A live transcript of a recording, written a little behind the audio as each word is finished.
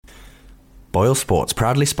Boyle Sports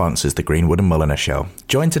proudly sponsors the Greenwood and Mulliner Show.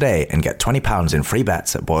 Join today and get £20 in free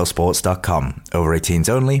bets at boylesports.com. Over 18s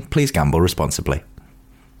only, please gamble responsibly.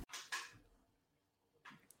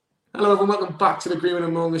 Hello everyone, welcome back to the Greenwood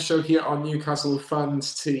and Mulliner Show here on Newcastle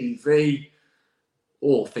Fans TV.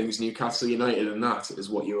 All things Newcastle United, and that is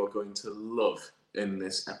what you are going to love in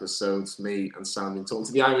this episode. Me and Sam been talking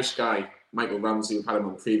to the Irish guy, Michael Ramsey. We've had him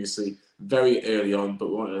on previously, very early on, but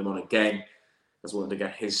we wanted him on again. As wanted to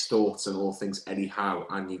get his thoughts on all things Eddie Howe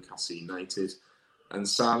and Newcastle United. And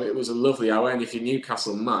Sam, it was a lovely hour, and if you're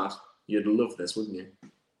Newcastle mad, you'd love this, wouldn't you?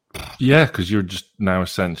 Yeah, because you're just now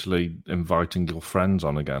essentially inviting your friends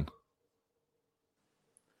on again.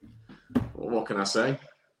 Well, what can I say?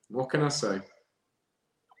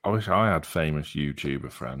 I wish I had famous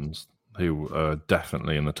YouTuber friends who are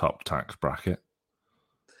definitely in the top tax bracket.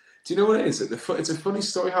 Do you know what it is? It's a funny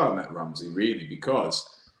story how I met Ramsey, really, because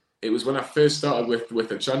it was when I first started with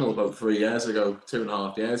the channel about 3 years ago,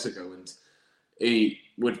 2.5 years ago, and he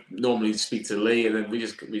would normally speak to Lee, and then we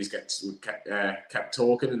kept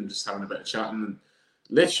talking and just having a bit of chatting. And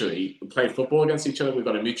literally, we played football against each other. We've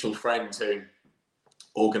got a mutual friend who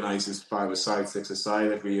organises 5-a-side,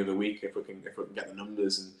 6-a-side every other week if we can get the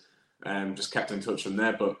numbers, and just kept in touch from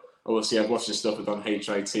there. But obviously, I've watched his stuff with on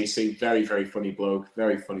HITC. Very, very funny bloke,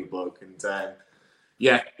 and.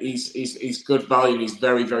 Yeah, he's good value. And he's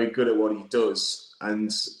very, very good at what he does,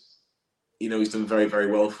 and he's done very, very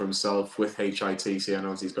well for himself with HITC. I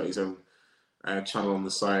know he's got his own channel on the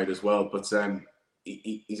side as well, but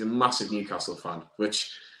he's a massive Newcastle fan.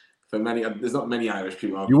 Which for many, there's not many Irish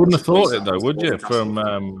people. You wouldn't have thought it though, would you?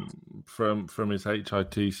 From his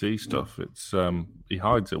HITC stuff, it's he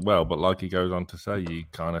hides it well, but like he goes on to say, he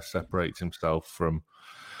kind of separates himself from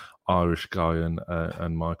Irish guy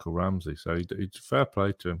and Michael Ramsey, so it's fair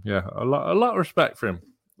play to him. Yeah, a lot of respect for him.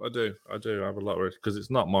 I do have a lot of respect because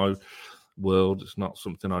it's not my world. It's not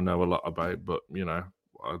something I know a lot about, but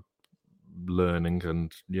I'm learning,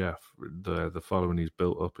 and yeah, the following he's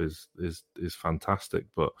built up is fantastic.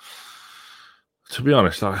 But to be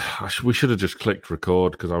honest, we should have just clicked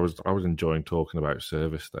record because I was enjoying talking about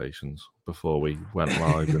service stations before we went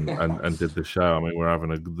live and did the show. I mean, we're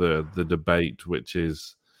having the debate, which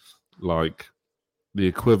is like the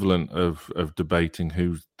equivalent of debating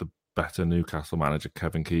who's the better Newcastle manager,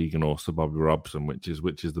 Kevin Keegan or Sir Bobby Robson, which is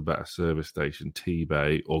the better service station,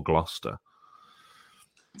 T-Bay or Gloucester.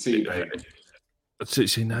 T-Bay.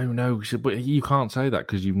 See, no, but you can't say that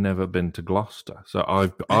because you've never been to Gloucester. So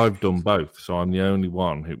I've done both. So I'm the only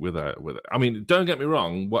one who with it. I mean, don't get me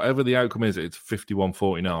wrong. Whatever the outcome is, it's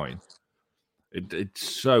 51-49. It's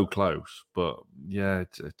so close, but yeah,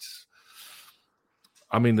 it's.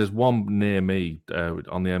 I mean, there's one near me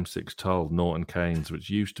on the M6 toll, Norton Keynes, which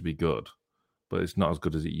used to be good, but it's not as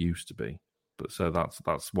good as it used to be. But so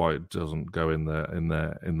that's why it doesn't go in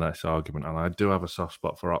this argument. And I do have a soft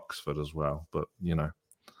spot for Oxford as well, but I'm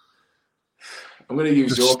going to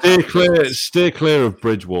use steer clear of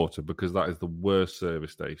Bridgewater because that is the worst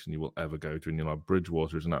service station you will ever go to. And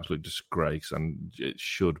Bridgewater is an absolute disgrace, and it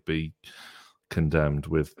should be condemned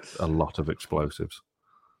with a lot of explosives.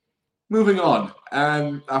 Moving on,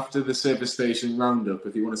 after the Service Station Roundup,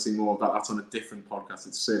 if you want to see more of that, that's on a different podcast.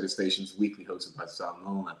 It's Service Stations Weekly, hosted by Sam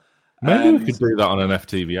Nolan. Maybe we could do that on an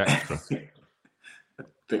FTV Extra. I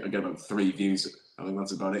think I get about 3 views. I think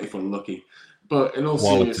that's about it, if we're lucky. But in all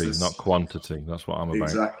quality, seriousness... not quantity. That's what I'm about.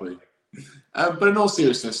 Exactly. But in all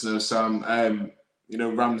seriousness, though, Sam,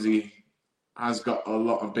 Ramsey has got a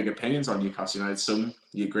lot of big opinions on Newcastle United. Some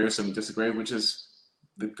you agree with, some you disagree with, which is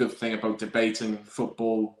the good thing about debating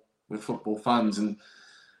football with football fans, and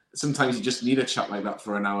sometimes you just need a chat like that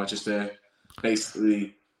for an hour just to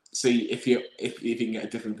basically see if you can get a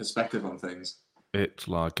different perspective on things. It's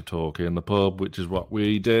like a talk in the pub, which is what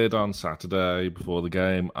we did on Saturday before the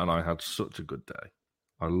game, and I had such a good day.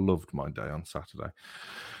 I loved my day on Saturday.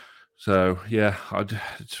 So yeah,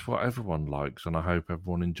 it's what everyone likes, and I hope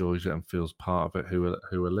everyone enjoys it and feels part of it who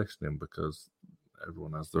are listening, because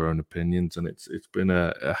everyone has their own opinions, and it's been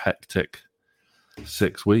a hectic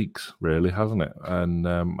 6 weeks, really, hasn't it? And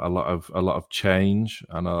a lot of change,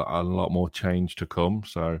 and a lot more change to come.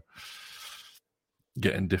 So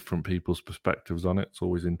getting different people's perspectives on it's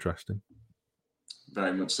always interesting.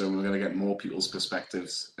 Very much so. We're going to get more people's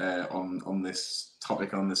perspectives on this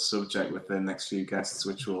topic, on this subject, with the next few guests,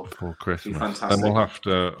 which will before Christmas. Be fantastic.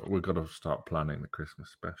 Then we've got to start planning the Christmas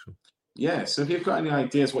special. Yeah. So if you've got any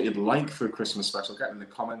ideas what you'd like for a Christmas special, get in the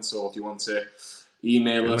comments, or if you want to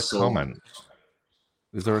email us. Comments.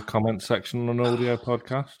 Is there a comment section on an audio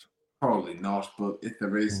podcast? Probably not, but if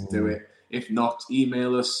there is, do it. If not,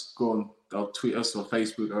 email us. Go tweet us or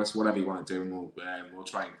Facebook us, whatever you want to do, and we'll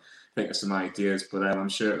try and think of some ideas. But I'm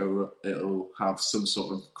sure it'll have some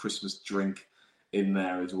sort of Christmas drink in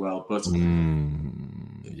there as well. But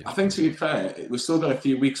yes, I think, to be fair, we've still got a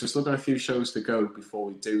few weeks. We've still got a few shows to go before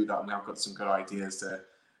we do that. And I've got some good ideas to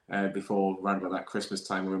before around about that Christmas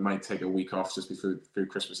time, where we might take a week off just before through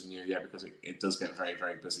Christmas and New Year, because it does get very,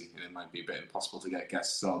 very busy, and it might be a bit impossible to get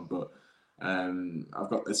guests on. But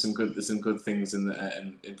there's some good things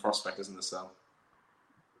in prospect, isn't there, Sal?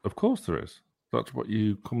 Of course there is. That's what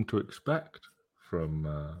you come to expect from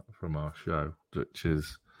our show, which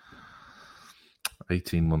is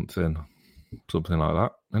 18 months in, something like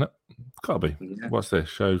that, isn't it? Gotta be. Yeah. What's this?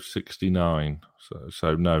 Show 69.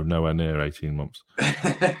 So nowhere near 18 months.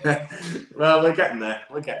 Well, we're getting there.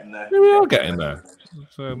 Yeah, we are getting there.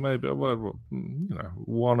 So maybe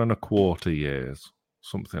 1.25 years,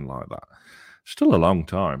 something like that. Still a long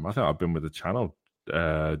time. I think I've been with the channel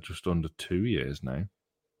just under 2 years now.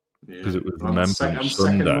 Because it was Remembrance Sunday.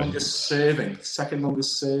 Second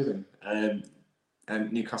longest serving. And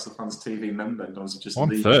Newcastle Fans TV member, and I was just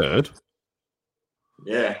third.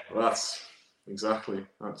 Yeah, well, that's exactly.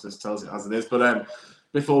 That just tells it as it is. But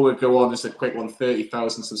before we go on, just a quick one: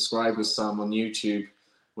 30,000 subscribers, Sam, on YouTube.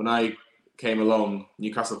 When I came along,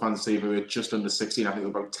 Newcastle Fans TV were just under 16. I think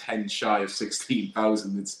we're about 10 shy of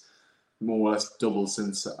 16,000. It's more or less double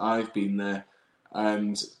since I've been there.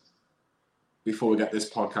 And before we get this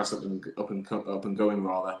podcast up and going,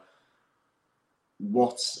 rather,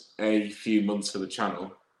 what a few months for the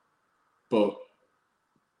channel. But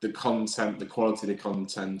the content, the quality of the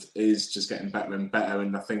content is just getting better and better.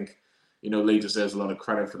 And I think, Lee deserves a lot of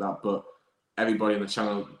credit for that. But everybody on the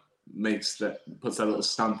channel puts their little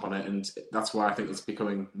stamp on it. And that's why I think it's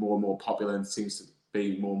becoming more and more popular, and seems to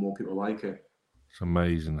be more and more people like it. It's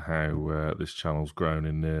amazing how this channel's grown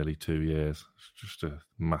in nearly 2 years. It's just a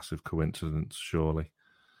massive coincidence, surely.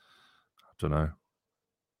 I don't know.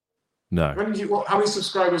 No. How many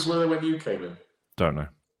subscribers were there when you came in? Don't know.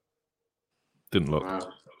 Didn't look.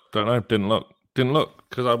 Wow. Don't know. Didn't look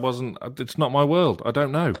because I wasn't. It's not my world. I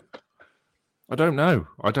don't know. I didn't know.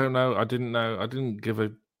 I didn't give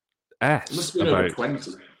a S. It must have been over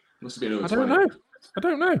 20. Must have been over 20. I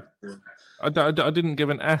don't know. Yeah. I didn't give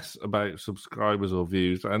an S about subscribers or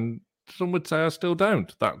views, and some would say I still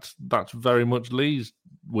don't. That's very much Lee's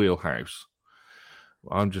wheelhouse.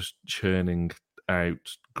 I'm just churning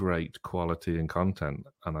out great quality and content,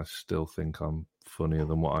 and I still think I'm funnier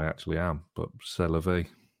than what I actually am. But c'est la vie.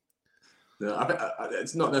 No,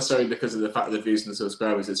 it's not necessarily because of the fact of the views and the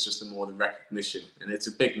subscribers. It's just more the recognition, and it's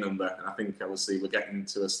a big number. And I think obviously we're getting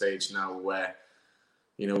to a stage now where,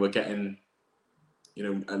 we're getting,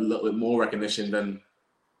 a little bit more recognition than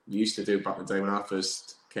we used to do back in the day when I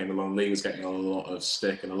first came along. Lee was getting a lot of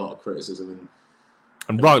stick and a lot of criticism,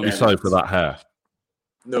 and rightly so for that hair.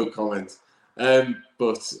 No comment.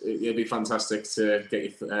 But it'd be fantastic to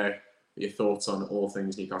get your thoughts on all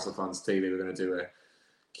things Newcastle Fans TV. We're going to do a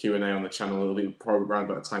Q&A on the channel. It'll be probably around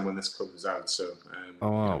about the time when this comes out. So,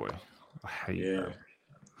 are we? I hate that.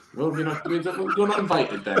 Well, you're not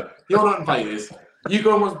invited then. You're not invited. You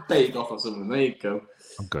go and watch Bake Off or something. There you go.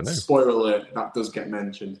 I'm going to. Spoiler alert, that does get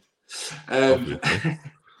mentioned. But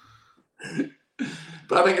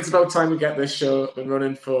I think it's about time we get this show up and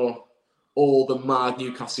running for all the mad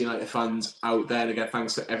Newcastle United fans out there. And again,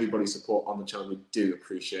 thanks for everybody's support on the channel. We do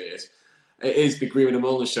appreciate it. It is the Greenwood and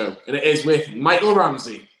Mulliner Show, and it is with Michael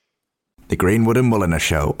Ramsey. The Greenwood and Mulliner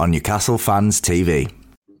Show on Newcastle Fans TV.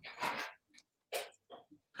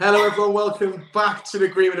 Hello, everyone. Welcome back to the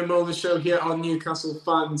Greenwood and Mulliner Show here on Newcastle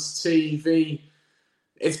Fans TV.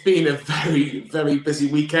 It's been a very, very busy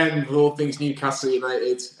weekend with all things Newcastle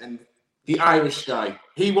United, and the Irish guy,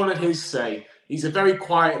 he wanted his say. He's a very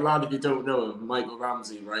quiet lad if you don't know him, Michael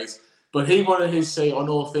Ramsey, right? But he wanted his say on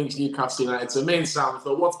all things Newcastle United. So me and Sam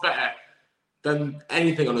thought, what's better than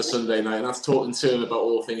anything on a Sunday night? And that's talking to him about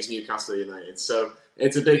all things Newcastle United. So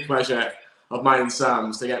it's a big pleasure of mine and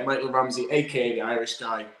Sam's to get Michael Ramsey, a.k.a. the Irish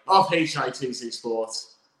guy, of HITC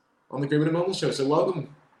Sports, on the Greenwood and Mulliner Show. So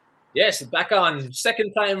welcome. Yes, back on.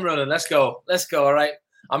 Second time running. Let's go, all right?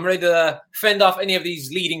 I'm ready to fend off any of these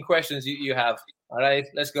leading questions you have. All right,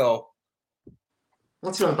 let's go.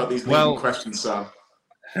 What's going on about these leading questions, Sam?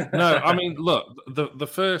 No, I mean, look, the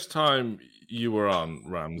first time you were on,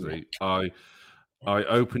 Ramsey, I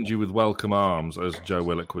opened you with welcome arms, as Joe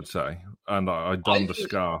Willock would say, and I donned a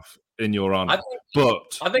scarf in your honour.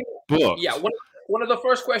 I think, yeah, one of the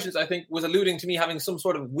first questions, I think, was alluding to me having some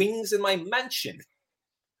sort of wings in my mansion.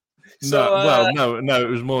 So, no, it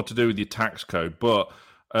was more to do with your tax code. But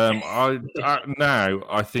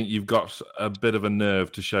I think you've got a bit of a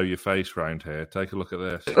nerve to show your face round here. Take a look at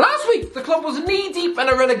this. Last week, the club was knee-deep in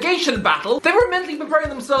a relegation battle. They were mentally preparing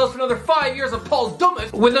themselves for another 5 years of Paul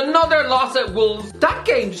Dummett with another loss at Wolves. That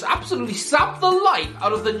game just absolutely sapped the life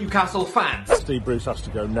out of the Newcastle fans. Steve Bruce has to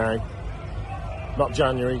go now. Not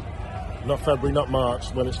January, not February, not March,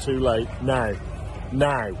 when it's too late. Now.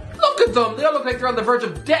 Look at them. They all look like they're on the verge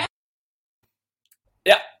of death.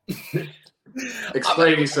 Yeah.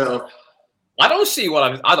 Explain yourself. I don't see what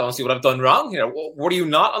I've done wrong here. Were you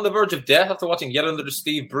not on the verge of death after watching yet another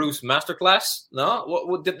Steve Bruce masterclass? No?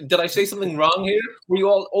 What did I say something wrong here? Were you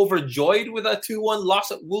all overjoyed with a 2-1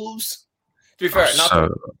 loss at Wolves? To be fair,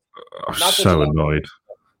 I'm so annoyed.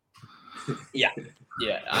 Yeah,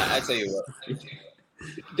 I'd say you were.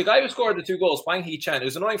 The guy who scored the 2 goals, Wang Hee-chan, it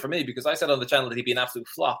was annoying for me because I said on the channel that he'd be an absolute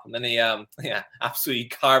flop, and then he absolutely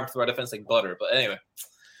carved through our defense like butter. But anyway.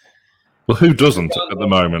 Well, who doesn't at the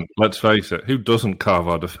moment? Let's face it. Who doesn't carve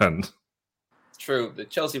our defence? True. The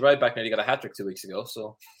Chelsea right back nearly got a hat-trick 2 weeks ago,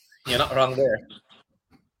 so you're not wrong there.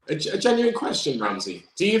 A genuine question, Ramsey.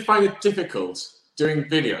 Do you find it difficult doing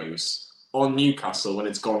videos on Newcastle when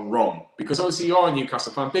it's gone wrong? Because obviously you're a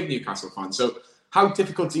Newcastle fan, big Newcastle fan. So how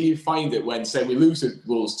difficult do you find it when, say, we lose at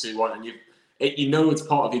Wolves 2-1 and you know it's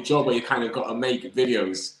part of your job where you kind of got to make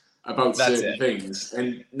videos about certain things,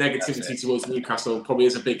 and negativity towards Newcastle probably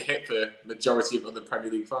is a big hit for majority of other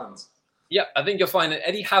Premier League fans. Yeah, I think you'll find that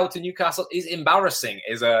Eddie Howe to Newcastle is embarrassing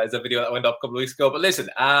is a video that went up a couple of weeks ago. But listen,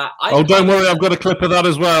 don't worry, I've got a clip of that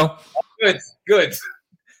as well. Good.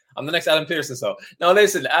 I'm the next Adam Pearson. So now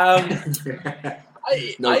listen, I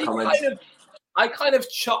kind of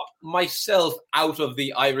chop myself out of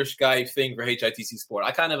the Irish guy thing for HITC Sport.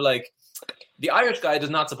 I kind of the Irish guy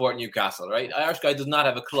does not support Newcastle, right? The Irish guy does not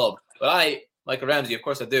have a club. But I, Michael Ramsey, of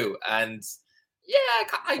course I do. And yeah,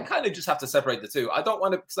 I kind of just have to separate the two. I don't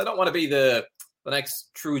want to be the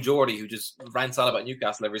next True Geordie who just rants on about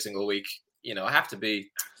Newcastle every single week. You know, I have to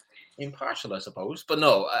be impartial, I suppose. But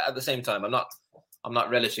no, at the same time, I'm not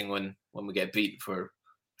relishing when we get beat for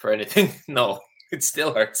anything. No, it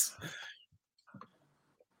still hurts.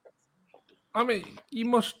 I mean, you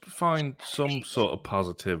must find some sort of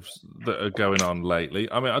positives that are going on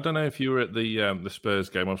lately. I mean, I don't know if you were at the Spurs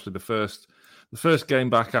game. Obviously, the first game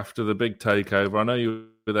back after the big takeover. I know you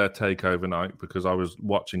were there takeover night because I was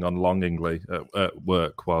watching on longingly at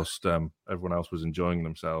work whilst everyone else was enjoying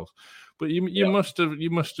themselves. But you must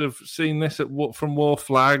have seen this from War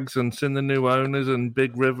Flags and seen the new owners and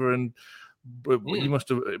Big River, and it must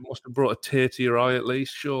have brought a tear to your eye at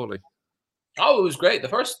least, surely. Oh, it was great. The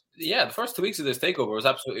first 2 weeks of this takeover was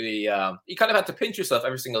absolutely. You kind of had to pinch yourself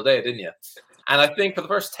every single day, didn't you? And I think for the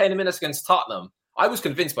first 10 minutes against Tottenham, I was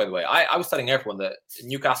convinced. By the way, I was telling everyone that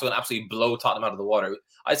Newcastle would absolutely blow Tottenham out of the water.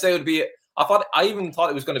 I'd say it would be. I even thought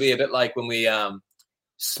it was going to be a bit like when we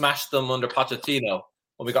smashed them under Pochettino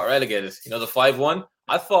when we got relegated. You know, the 5-1.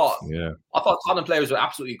 I thought Tottenham players would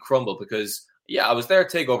absolutely crumble because I was there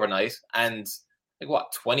takeover night and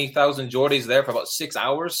 20,000 Geordies there for about 6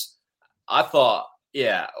 hours. I thought,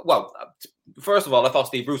 well, first of all, I thought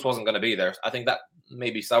Steve Bruce wasn't going to be there. I think that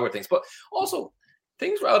maybe soured things. But also,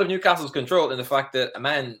 things were out of Newcastle's control in the fact that a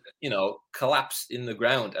man, collapsed in the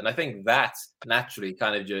ground. And I think that naturally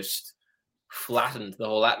kind of just flattened the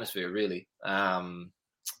whole atmosphere, really.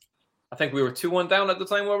 I think we were 2-1 down at the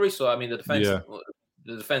time, were we? So, I mean, the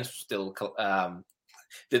defense still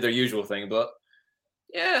did their usual thing. But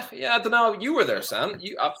Yeah, I don't know. You were there, Sam.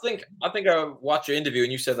 I think I watched your interview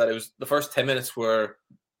and you said that it was the first 10 minutes were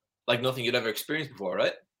like nothing you'd ever experienced before,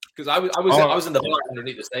 right? Because I was in the bar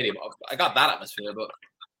underneath the stadium. I got that atmosphere, but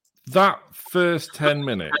that first 10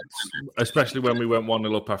 minutes, especially when we went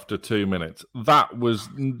 1-0 up after 2 minutes, that was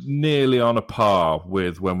nearly on a par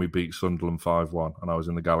with when we beat Sunderland 5-1, and I was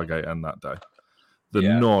in the Gallagher end that day.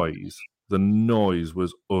 The noise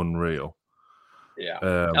was unreal. Yeah,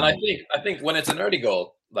 and I think when it's an early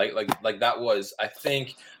goal, like that was, I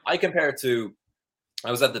think I compare it to,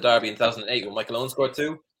 I was at the derby in 2008 when Michael Owen scored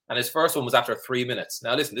 2, and his first one was after 3 minutes.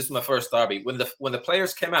 Now listen, this is my first derby. When the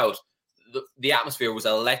players came out, the atmosphere was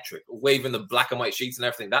electric, waving the black and white sheets and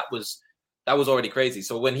everything. That was already crazy.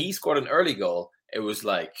 So when he scored an early goal, it was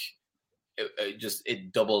like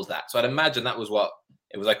it doubles that. So I'd imagine that was what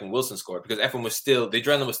it was like when Wilson scored, because everyone was still, the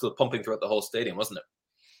adrenaline was still pumping throughout the whole stadium, wasn't it?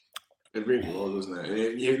 It really was, wasn't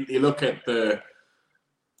it? You look at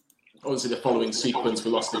obviously the following sequence,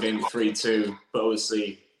 we lost the game 3-2, but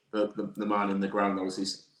obviously the man in the ground obviously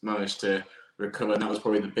managed to recover, and that was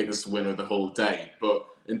probably the biggest win of the whole day. But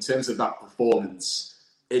in terms of that performance,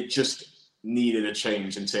 it just needed a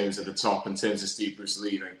change in terms of the top, in terms of Steve Bruce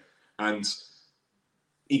leaving. And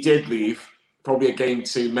he did leave, probably a game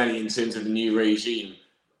too many in terms of the new regime.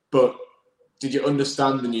 But did you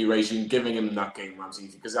understand the new regime giving him that game, Ramsey?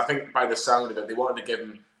 Because I think by the sound of it, they wanted to give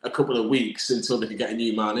him a couple of weeks until they could get a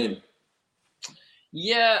new man in.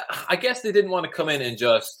 Yeah, I guess they didn't want to come in and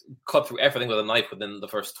just cut through everything with a knife within the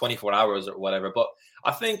first 24 hours or whatever. But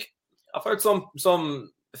I think I've heard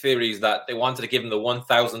some theories that they wanted to give him the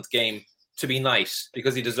 1,000th game to be nice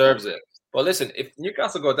because he deserves it. But listen, if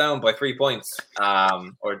Newcastle go down by 3 points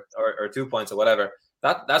or 2 points or whatever,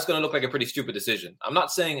 that's going to look like a pretty stupid decision. I'm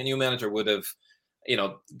not saying a new manager would have,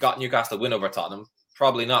 got Newcastle a win over Tottenham.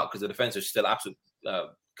 Probably not, because the defense is still absolute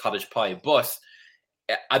cottage pie. But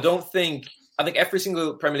I think every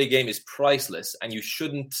single Premier League game is priceless, and you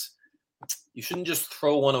shouldn't just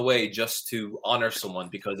throw one away just to honor someone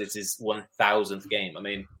because it's his 1,000th game. I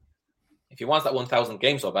mean, if he wants that 1,000th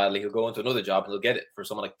game so badly, he'll go into another job and he'll get it for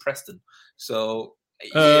someone like Preston. So,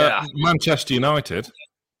 yeah. Manchester United.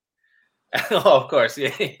 Oh, of course.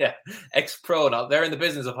 Yeah. Ex-pro now. They're in the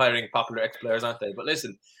business of hiring popular ex-players, aren't they? But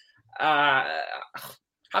listen,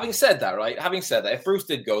 having said that, if Bruce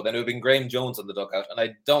did go, then it would have been Graham Jones on the dugout, and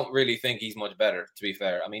I don't really think he's much better, to be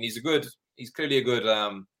fair. I mean, he's clearly a good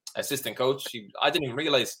assistant coach. I didn't even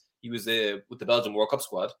realize he was with the Belgian World Cup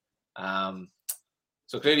squad.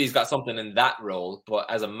 So clearly he's got something in that role, but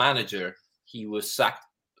as a manager, he was sacked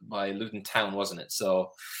by Luton Town, wasn't it?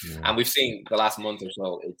 So, yeah. And we've seen the last month or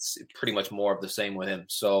so, it's pretty much more of the same with him.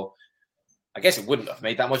 So I guess it wouldn't have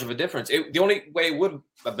made that much of a difference. The only way it would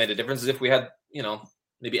have made a difference is if we had,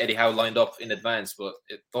 maybe Eddie Howe lined up in advance, but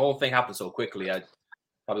the whole thing happened so quickly, it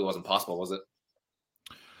probably wasn't possible, was it?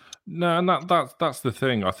 No, and that's the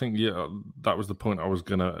thing. I think that was the point I was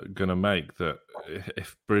gonna make. That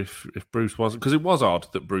if Bruce wasn't, because it was odd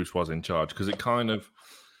that Bruce was in charge, because it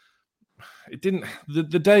didn't. The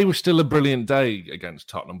day was still a brilliant day against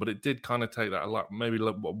Tottenham, but it did kind of take that maybe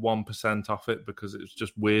 1% off it, because it was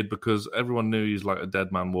just weird, because everyone knew he's like a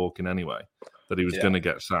dead man walking anyway, that he was going to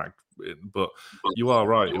get sacked. But you are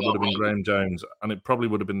right, it would have been Graham Jones, and it probably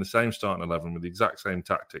would have been the same starting 11 with the exact same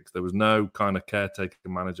tactics. There was no kind of caretaker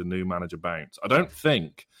manager, new manager bounce. I don't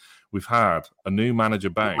think we've had a new manager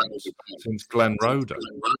bounce since Glenn Roeder.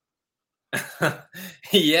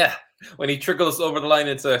 Yeah, when he trickled us over the line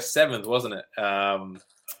into 7th, wasn't it?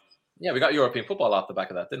 Yeah, we got European football off the back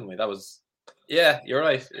of that, didn't we? That was, yeah, you're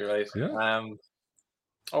right. Yeah.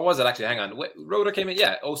 Or was it actually? Hang on. Roeder came in,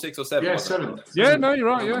 06, 07. Yeah, 7. Yeah, no, you're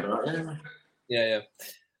right, yeah.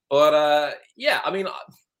 But, I mean,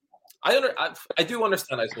 I do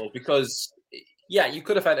understand, I suppose, because, you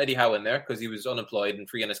could have had Eddie Howe in there because he was unemployed and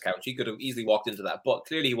free on his couch. He could have easily walked into that, but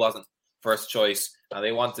clearly he wasn't first choice. And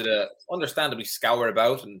they wanted to, understandably, scour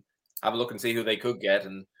about and have a look and see who they could get.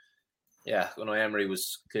 And, Unai Emery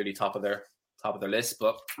was clearly top of their list,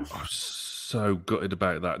 but... So gutted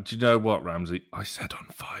about that. Do you know what, Ramsey? I said on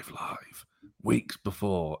 5 Live weeks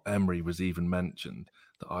before Emery was even mentioned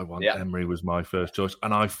that Emery was my first choice,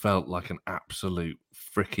 and I felt like an absolute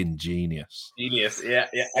freaking genius. Yeah.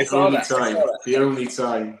 The only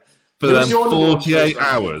time. For them 48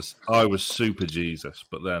 hours, I was super Jesus.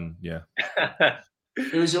 But then,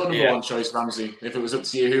 Who was your number one choice, Ramsey? If it was up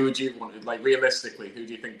to you, who would you want? Like, realistically, who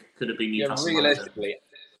do you think could have been Newcastle realistically manager?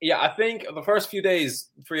 Yeah, I think the first few days,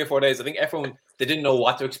 3 or 4 days, I think everyone, they didn't know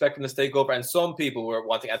what to expect from this takeover, and some people were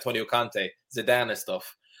wanting Antonio Conte, Zidane and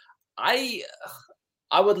stuff. I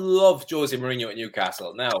would love Jose Mourinho at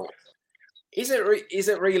Newcastle. Now, is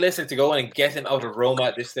it realistic to go in and get him out of Roma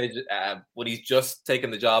at this stage when he's just taken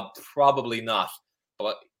the job? Probably not.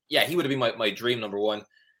 But he would have been my dream number one.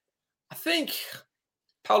 I think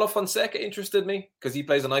Paulo Fonseca interested me because he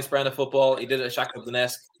plays a nice brand of football. He did it at Shakhtar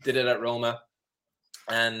Donetsk, did it at Roma.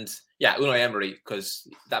 And Unai Emery, because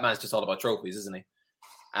that man's just all about trophies, isn't he?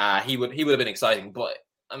 He would have been exciting, but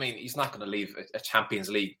I mean, he's not going to leave a Champions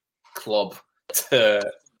League club to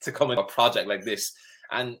come into a project like this.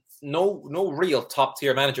 And no real top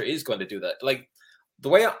tier manager is going to do that. Like the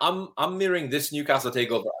way I'm mirroring this Newcastle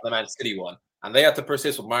takeover, the Man City one, and they had to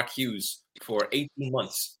persist with Mark Hughes for 18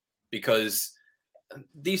 months because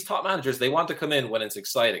these top managers, they want to come in when it's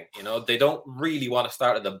exciting. They don't really want to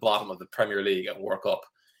start at the bottom of the Premier League and work up.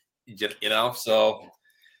 So I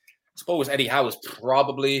suppose Eddie Howe is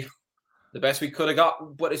probably the best we could have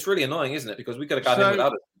got, but it's really annoying, isn't it? Because we could have got him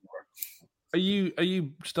without it. Are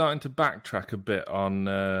you starting to backtrack a bit on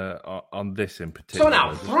this in particular? So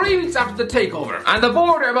now, 3 weeks after the takeover, and the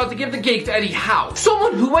board are about to give the gig to Eddie Howe.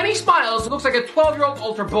 Someone who, when he smiles, looks like a 12-year-old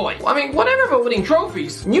altar boy. I mean, whatever about winning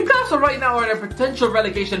trophies. Newcastle right now are in a potential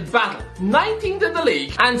relegation battle. 19th in the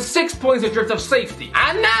league, and 6 points adrift of safety.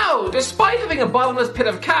 And now, despite having a bottomless pit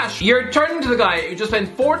of cash, you're turning to the guy who just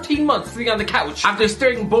spent 14 months sitting on the couch after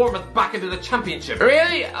steering Bournemouth back into the championship.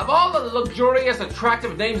 Really? Of all the luxurious,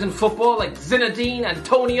 attractive names in football, like Zinedine,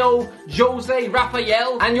 Antonio, Jose,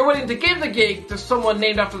 Raphael, and you're willing to give the gig to someone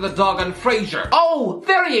named after the dog on Frasier. Oh,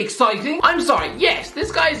 very exciting. I'm sorry, yes,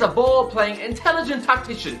 this guy is a ball-playing, intelligent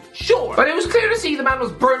tactician, sure, but it was clear to see the man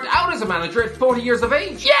was burnt out as a manager at 40 years of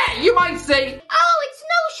age. Yeah, you might say, oh, it's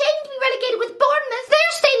no shame to be relegated with Bournemouth.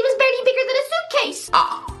 Their stadium is barely bigger than a suitcase.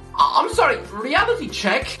 I'm sorry, reality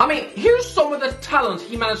check? I mean, here's some of the talent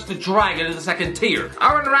he managed to drag into the second tier.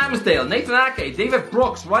 Aaron Ramsdale, Nathan Ake, David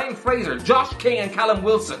Brooks, Ryan Fraser, Josh King and Callum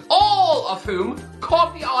Wilson. All of whom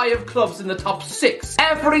caught the eye of clubs in the top 6.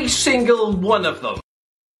 Every single one of them.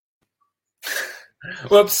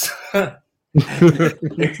 Whoops. I'm going to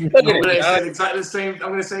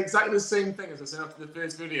say exactly the same thing as I said after the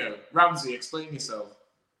first video. Ramsey, explain yourself.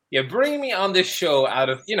 You bring me on this show out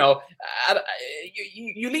of, you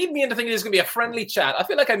lead me into thinking there's going to be a friendly chat. I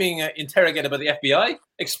feel like I'm being interrogated by the FBI.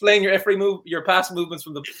 Explain your past movements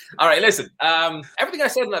from the... All right, listen. Everything I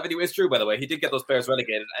said in that video is true, by the way. He did get those players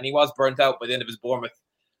relegated, and he was burnt out by the end of his Bournemouth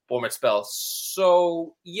spell.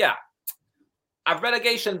 So, yeah. A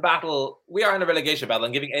relegation battle. We are in a relegation battle,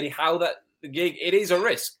 and giving Eddie Howe the gig, it is a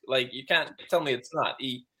risk. Like, you can't tell me it's not.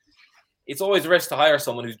 It's always a risk to hire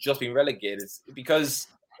someone who's just been relegated because...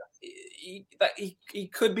 He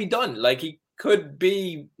could be done. Like, he could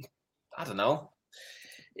be, I don't know.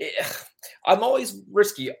 I'm always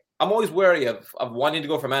risky. I'm always wary of wanting to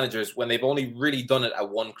go for managers when they've only really done it at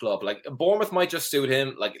one club. Like, Bournemouth might just suit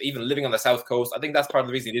him. Like, even living on the South Coast, I think that's part of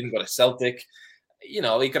the reason he didn't go to Celtic. You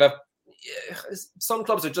know, he could have. Some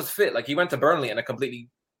clubs are just fit. Like, he went to Burnley and it completely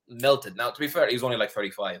melted. Now, to be fair, he was only like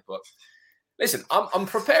 35. But listen, I'm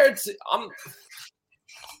prepared.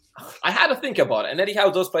 I had to think about it, and Eddie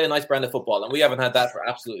Howe does play a nice brand of football, and we haven't had that for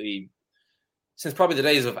absolutely since probably the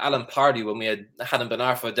days of Alan Pardew when we had him Ben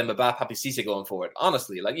Arfa, Demba Ba, Papi Cisse going forward.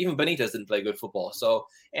 Honestly, like even Benitez didn't play good football. So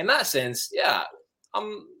in that sense,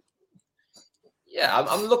 I'm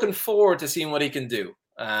looking forward to seeing what he can do.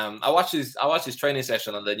 I watched his training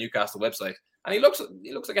session on the Newcastle website, and he looks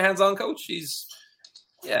like a hands-on coach.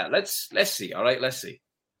 Let's see. All right, let's see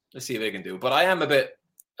what he can do. But I am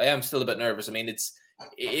still a bit nervous. I mean,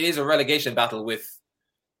 it is a relegation battle with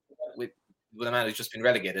a man who's just been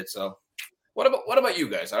relegated. So, what about you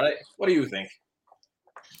guys? All right, what do you think?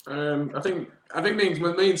 I think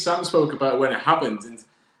me and Sam spoke about when it happened, and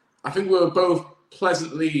I think we were both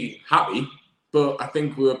pleasantly happy, but I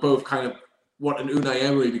think we were both kind of wanting Unai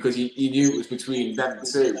Emery because you knew it was between them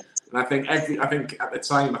two. And I think at the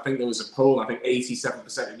time, there was a poll. I think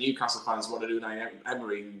 87% of Newcastle fans wanted Unai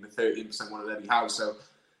Emery, and the 13% wanted Eddie Howe. So,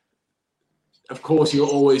 of course, you're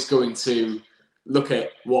always going to look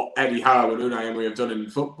at what Eddie Howe and Unai Emery have done in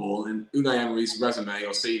football, and Unai Emery's resume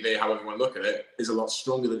or CV, however you want to look at it, is a lot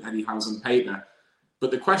stronger than Eddie Howe's on paper.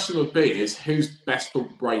 But the question would be is who's best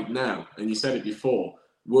right now? And you said it before.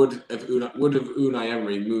 Would have Unai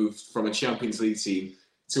Emery moved from a Champions League team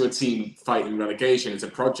to a team fighting relegation? It's a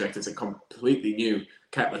project. It's a completely new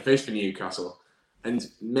kettle of fish for Newcastle. And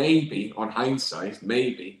maybe, on hindsight,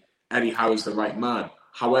 Eddie Howe is the right man.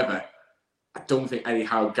 However, I don't think Eddie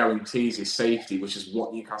Howe guarantees his safety, which is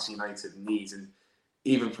what Newcastle United needs. And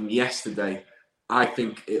even from yesterday, I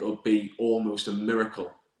think it'll be almost a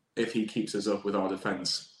miracle if he keeps us up with our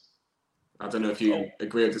defence. I don't know if you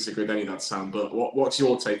agree or disagree with any of that, Sam, but what's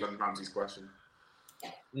your take on Ramsey's question?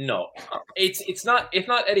 No, it's not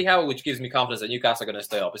Eddie Howe which gives me confidence that Newcastle are going to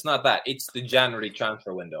stay up. It's not that. It's the January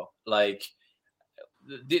transfer window. Like,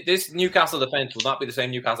 this Newcastle defence will not be the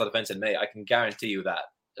same Newcastle defence in May. I can guarantee you that.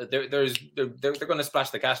 They're going to splash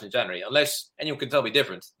the cash in January unless anyone can tell me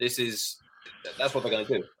different. That's what they're going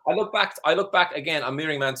to do. I look back again. I'm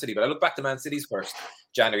mirroring Man City, but I look back to Man City's first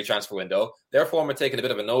January transfer window. Their form had taken a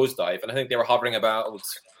bit of a nosedive, and I think they were hovering about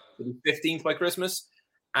 15th by Christmas.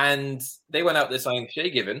 And they went out this signing Shea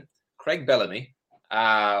Given, Craig Bellamy,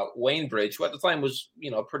 Wayne Bridge, who at the time was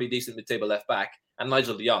a pretty decent mid-table left back, and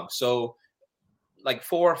Nigel de Jong. So like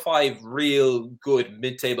 4 or 5 real good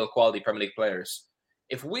mid-table quality Premier League players.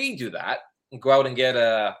 If we do that and go out and get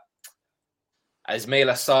a Ismail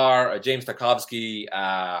Assar, a James Tarkowski,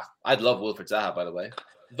 I'd love Wilfred Zaha, by the way.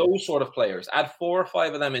 Those sort of players. Add 4 or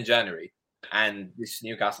 5 of them in January, and this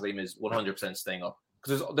Newcastle team is 100% staying up.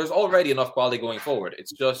 Because there's already enough quality going forward.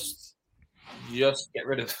 It's just just get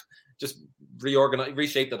rid of, just reorganize,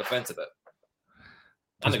 reshape the defense a bit.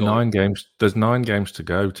 There's 9 games. There's 9 games to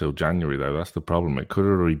go till January, though. That's the problem. It could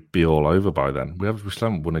already be all over by then. We still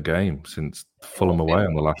haven't won a game since Fulham away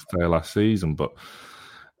on the last day of last season. But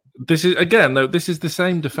this is again, though. This is the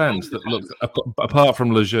same defence that look. Apart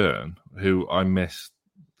from Lejeune, who I miss.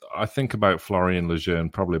 I think about Florian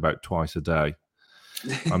Lejeune probably about twice a day.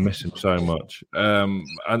 I miss him so much, and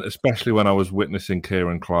especially when I was witnessing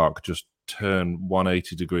Kieran Clark just turn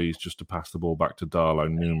 180 degrees just to pass the ball back to Darlow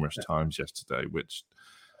numerous times yesterday, which.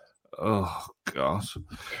 Oh God!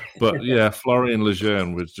 But yeah, Florian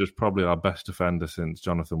Lejeune was just probably our best defender since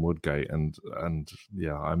Jonathan Woodgate, and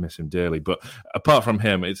yeah, I miss him dearly. But apart from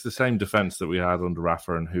him, it's the same defense that we had under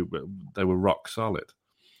Rafa, and who they were rock solid.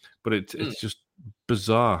 But it's just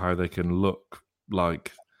bizarre how they can look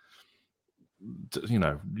like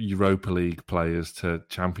Europa League players to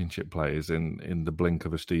Championship players in the blink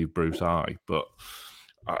of a Steve Bruce eye. But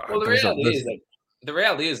the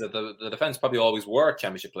reality is that the defense probably always were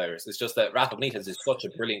Championship players. It's just that Rafa Benitez is such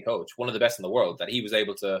a brilliant coach, one of the best in the world, that he was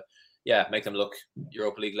able to, make them look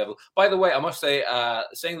Europa League level. By the way, I must say,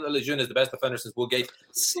 saying that Lejeune is the best defender since Woodgate,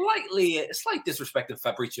 slight disrespect of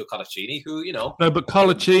Fabrizio Colaccini, who, No, but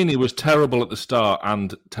Colaccini was terrible at the start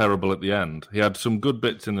and terrible at the end. He had some good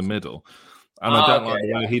bits in the middle. And I don't like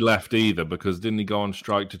the way he left either, because didn't he go on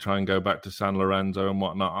strike to try and go back to San Lorenzo and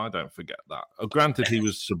whatnot? I don't forget that. Granted, he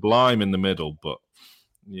was sublime in the middle, but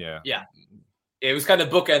yeah. It was kind of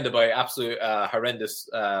bookended by absolute horrendous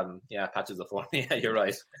patches of form. Yeah, you're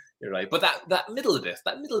right. But that middle bit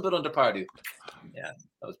under par, dude. Yeah,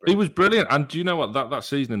 that was brilliant. He was brilliant. And do you know what? That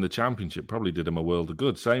season in the Championship probably did him a world of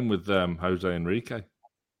good. Same with Jose Enrique.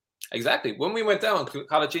 Exactly. When we went down,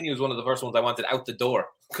 Colaccini was one of the first ones I wanted out the door,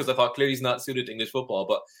 because I thought clearly he's not suited to English football.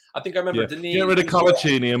 But I think I remember, didn't he? Get rid of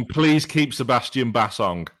Colaccini and please keep Sebastian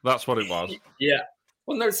Bassong. That's what it was. Yeah.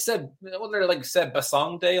 Wasn't there like Seb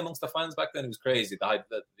Bassong Day amongst the fans back then? It was crazy, the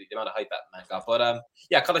amount of hype that man got. But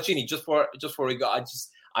Colaccini, just before we got,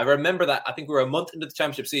 I remember that I think we were a month into the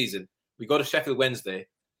Championship season. We go to Sheffield Wednesday,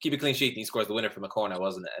 keep a clean sheet, and he scores the winner from a corner,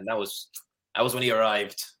 wasn't it? And that was when he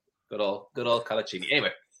arrived. Good old Colaccini.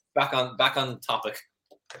 Anyway. Back on topic.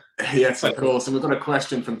 Yes, of course. And we've got a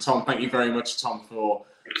question from Tom. Thank you very much, Tom, for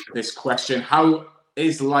this question. How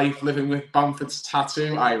is life living with Bamford's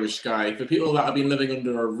tattoo, Irish guy? For people that have been living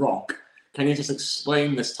under a rock, can you just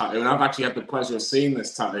explain this tattoo? And I've actually had the pleasure of seeing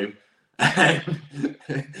this tattoo.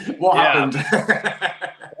 What happened?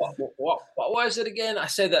 What was it again? I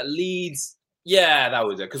said that Leeds... Yeah, that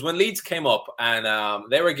was it. Because when Leeds came up and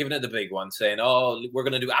they were giving it the big one, saying, we're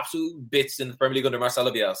going to do absolute bits in the Premier League under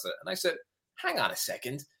Marcelo Bielsa. And I said, hang on a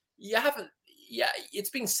second. You haven't... Yeah,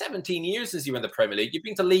 it's been 17 years since you were in the Premier League. You've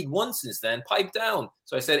been to League One since then. Pipe down.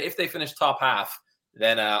 So I said, if they finish top half,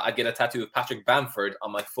 then I'd get a tattoo of Patrick Bamford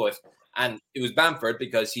on my foot. And it was Bamford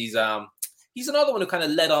because he's another one who kind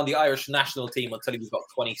of led on the Irish national team until he was about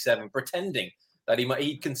 27, pretending that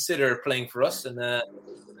he'd consider playing for us, and then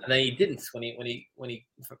he didn't when he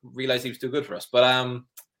realized he was too good for us. But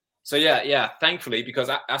thankfully, because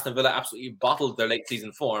Aston Villa absolutely bottled their late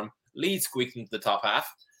season form, Leeds squeaked into the top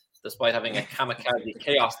half, despite having a kamikaze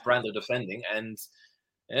chaos brand of defending. And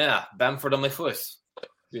Bamford on my foot.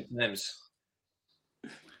 Good names.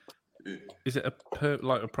 Is it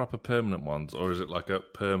like a proper permanent one, or is it like a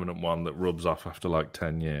permanent one that rubs off after like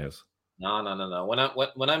 10 years? No.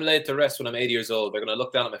 When I'm laid to rest, when I'm 80 years old, they're going to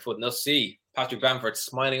look down at my foot and they'll see Patrick Bamford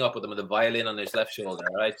smiling up with them with a violin on his left shoulder.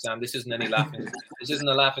 All right, Sam, this isn't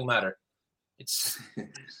a laughing matter. It's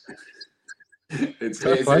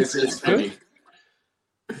funny.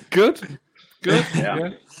 Good. Yeah.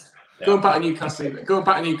 Going back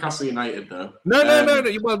to Newcastle United, though. No.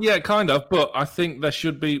 Well, yeah, kind of. But I think there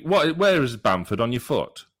should be. Where is Bamford on your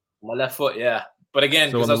foot? My left foot, yeah. But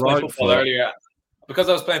again, because I was playing football earlier. Because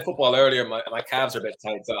I was playing football earlier, my calves are a bit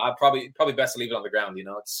tight, so I'd probably best to leave it on the ground.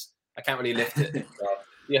 I can't really lift it. So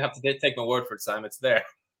you have to take my word for it, Sam. It's there.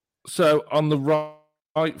 So on the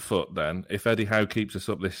right foot, then, if Eddie Howe keeps us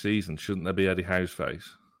up this season, shouldn't there be Eddie Howe's face?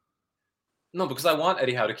 No, because I want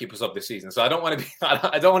Eddie Howe to keep us up this season, so I don't want to be.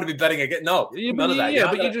 I don't want to be betting again. No, none of that. Yeah,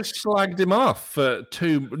 but you just slagged him off for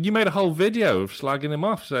two. You made a whole video of slagging him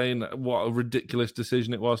off, saying what a ridiculous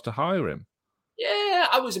decision it was to hire him. Yeah,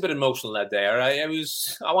 I was a bit emotional that day. All right,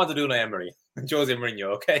 I wanted to do an Emery, Jose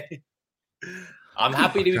Mourinho. Okay, I'm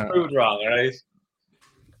happy to be proved wrong. All right,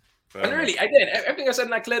 and really, again, everything I said in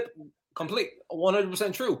that clip, complete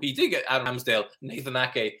 100% true. He did get Adam Ramsdale, Nathan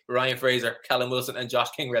Ake, Ryan Fraser, Callum Wilson, and Josh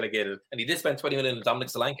King relegated, and he did spend 20 million on Dominic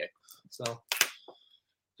Solanke. So,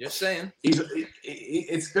 just saying,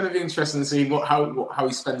 it's going to be interesting to see how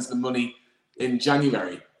he spends the money in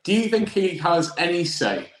January. Do you think he has any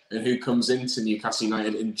say in who comes into Newcastle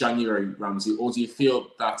United in January, Ramsey, or do you feel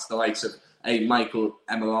that's the likes of Michael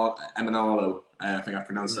Emenalo? I think I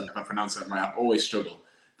pronounced it. If I pronounce it right, I always struggle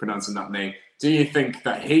pronouncing that name. Do you think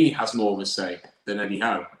that he has more of a say than Eddie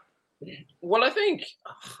Howe? Well, I think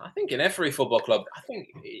in every football club, I think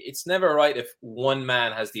it's never right if one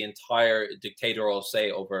man has the entire dictatorial say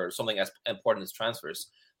over something as important as transfers.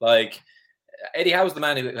 Like Eddie Howe's the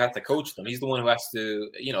man who has to coach them. He's the one who has to,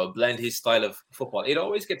 blend his style of football. It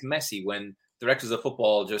always gets messy when directors of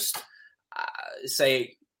football just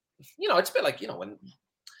say, it's a bit like, when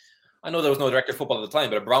I know there was no director of football at the time,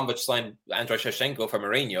 but Abramovich signed Andrei Shevchenko for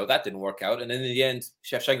Mourinho. That didn't work out. And then in the end,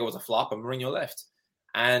 Shevchenko was a flop and Mourinho left.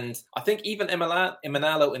 And I think even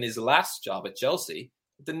Emenalo in his last job at Chelsea,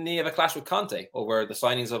 didn't he have a clash with Conte over the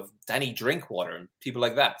signings of Danny Drinkwater and people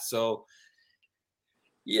like that? So,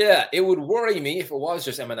 yeah, it would worry me if it was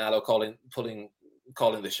just Emenalo calling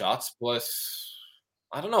the shots. But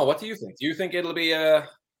I don't know. What do you think? Do you think it'll be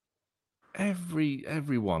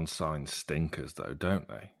Everyone signs stinkers, though, don't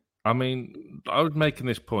they? I mean, I was making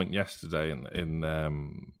this point yesterday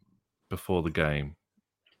in before the game.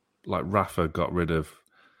 Like Rafa got rid of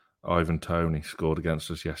Ivan Toney, scored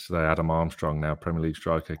against us yesterday. Adam Armstrong, now Premier League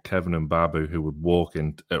striker. Kevin and Babu, who would walk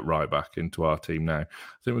in at right back into our team now. I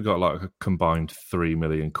think we got like a combined £3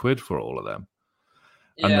 million for all of them.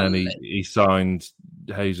 Yeah, and then he signed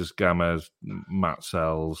Jesus Gamez, Matt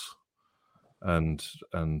Sells, and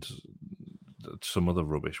some other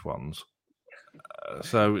rubbish ones.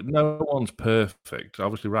 So no one's perfect.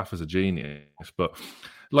 Obviously, Rafa's a genius, but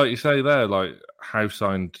like you say there, like Howe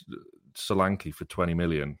signed Solanke for 20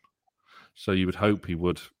 million. So you would hope he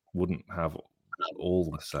wouldn't have all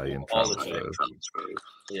the say in transfers.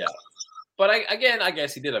 Yeah. But I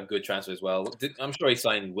guess he did have good transfers as well. I'm sure he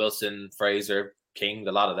signed Wilson, Fraser, King,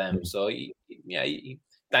 a lot of them. So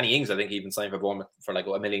Danny Ings, I think he even signed for Bournemouth for like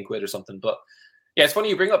 £1 million or something. But yeah, it's funny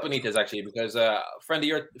you bring up Benitez actually, because friend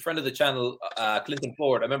of the channel, Clinton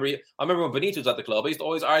Ford. I remember when Benitez was at the club, I used to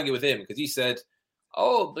always argue with him because he said,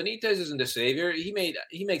 "Oh, Benitez isn't the savior. He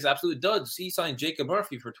makes absolute duds. He signed Jacob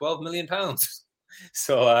Murphy for £12 million."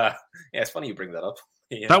 So yeah, it's funny you bring that up.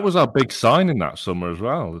 Yeah. That was our big signing that summer as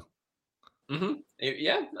well. Mm-hmm.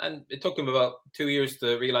 Yeah, and it took him about 2 years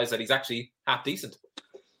to realize that he's actually half decent.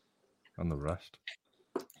 And the rest.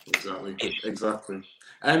 Exactly.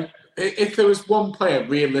 If there was one player,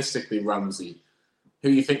 realistically, Ramsey, who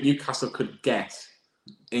you think Newcastle could get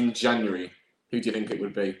in January, who do you think it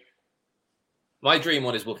would be? My dream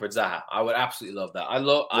one is Wilfried Zaha. I would absolutely love that. I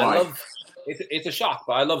love. It's a shock,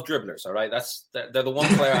 but I love dribblers. All right, they're the one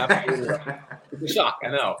player I absolutely love. It's a shock, I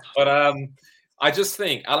know, but I just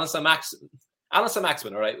think Alan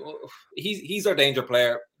Saint-Maximin. All right, he's our danger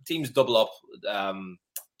player. Teams double up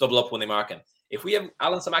when they mark him. If we have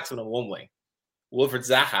Alan Saint-Maximin on one wing, Wilfried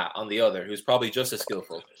Zaha on the other, who's probably just as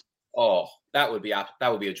skillful, that would be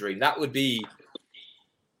a dream. That would be.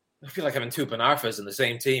 I feel like having two Panarfas in the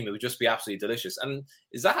same team, it would just be absolutely delicious. And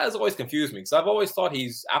Zaha has always confused me because I've always thought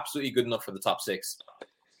he's absolutely good enough for the top six.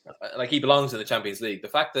 Like he belongs in the Champions League. The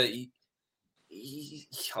fact that he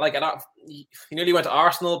nearly went to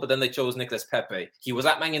Arsenal, but then they chose Nicolas Pepe. He was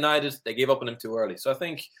at Man United. They gave up on him too early. So I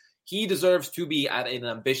think he deserves to be at an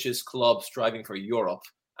ambitious club striving for Europe.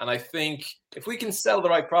 And I think if we can sell the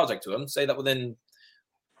right project to him, say that within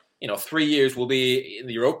 3 years we'll be in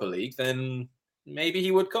the Europa League, then maybe he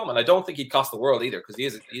would come. And I don't think he'd cost the world either because he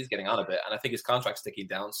is getting on a bit. And I think his contract's ticking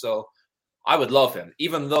down. So I would love him,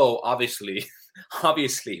 even though obviously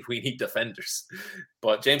we need defenders.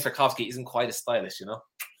 But James Tarkowski isn't quite as stylish,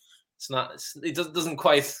 It's not. It doesn't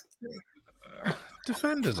quite.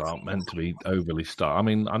 Defenders aren't meant to be overly star. I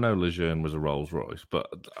mean, I know Lejeune was a Rolls Royce, but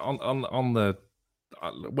on the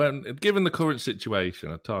given the current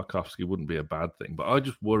situation, a Tarkowski wouldn't be a bad thing. But I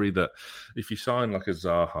just worry that if you sign like a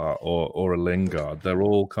Zaha or a Lingard, they're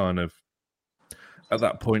all kind of at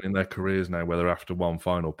that point in their careers now where they're after one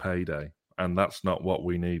final payday. And that's not what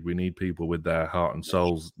we need. We need people with their heart and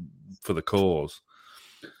souls for the cause.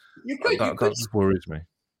 That just worries me.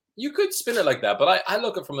 You could spin it like that, but I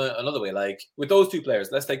look at it from another way. Like with those two players,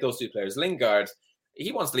 let's take those two players. Lingard,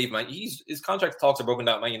 he wants to leave Man. His contract talks are broken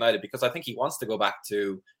down at Man United because I think he wants to go back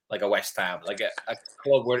to like a West Ham, like a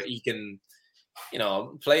club where he can,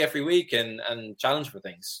 play every week and challenge for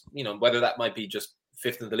things. Whether that might be just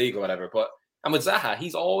fifth in the league or whatever. And with Zaha,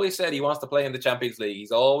 he's always said he wants to play in the Champions League.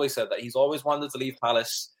 He's always said that. He's always wanted to leave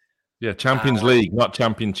Palace. Yeah, Champions League, not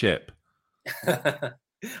Championship.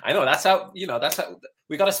 I know. That's how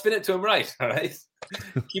we got to spin it to him right. All right.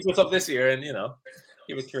 Keep us up this year and,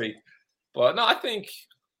 give it 3. But no, I think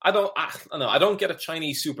I don't know. I don't get a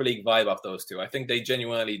Chinese Super League vibe off those two. I think they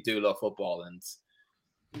genuinely do love football, and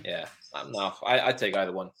yeah, no, I'd take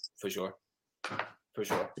either one for sure. For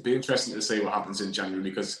sure, it'd be interesting to see what happens in January,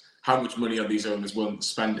 because how much money are these owners willing to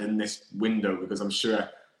spend in this window? Because I'm sure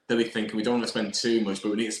they'll be thinking we don't want to spend too much,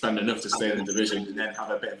 but we need to spend enough to stay in the division and then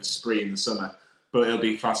have a bit of a spree in the summer. But it'll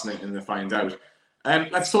be fascinating to find out.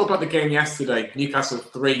 Let's talk about the game yesterday. Newcastle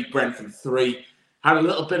 3, Brentford 3. Had a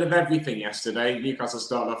little bit of everything yesterday. Newcastle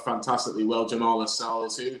started off fantastically well. Jamal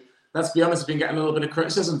Lascelles, who, let's be honest, have been getting a little bit of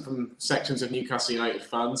criticism from sections of Newcastle United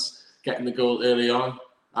fans, getting the goal early on.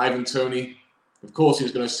 Ivan Toney, of course he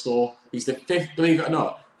was going to score. He's the 5th, believe it or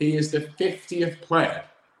not, he is the 50th player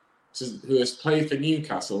who has played for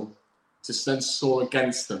Newcastle to then score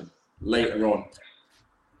against them later on.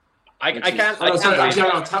 I'll tell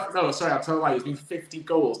you why. It's been 50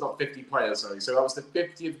 goals, not 50 players, sorry. So that was the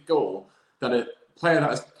 50th goal that a player that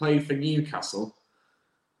has played for Newcastle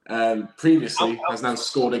previously has now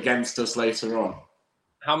scored against us later on.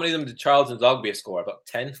 How many of them did Charles Nzogby score? About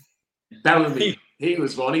 10? Bellamy, he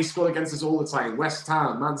was one. He scored against us all the time. West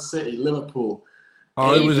Ham, Man City, Liverpool.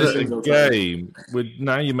 I was at a game with.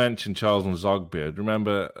 Now you mentioned Charles Nzogby. I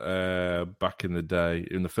remember back in the day,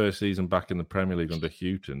 in the first season back in the Premier League under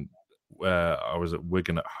Houghton, where I was at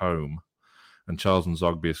Wigan at home, and Charles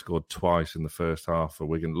Nzogby scored twice in the first half for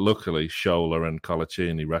Wigan. Luckily, Scholler and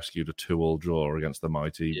Colaccini rescued a 2-2 draw against the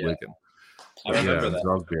mighty Wigan. I remember that.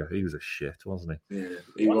 Nzogby, he was a shit, wasn't he? Yeah,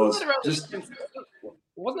 he was.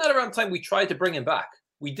 Wasn't that around the time we tried to bring him back?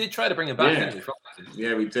 We did try to bring him back.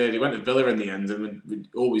 Yeah, we did. He went to Villa in the end, and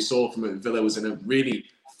all we saw from him at Villa was in a really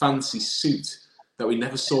fancy suit that we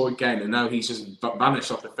never saw again, and now he's just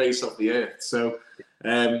vanished off the face of the earth. So,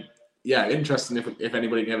 interesting if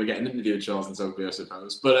anybody can ever get an interview with Charles Nzogby, I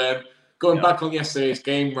suppose. But going back on yesterday's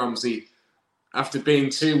game, Ramsey, after being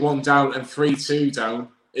 2-1 down and 3-2 down,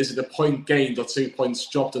 is it a point gained or 2 points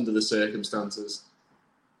dropped under the circumstances?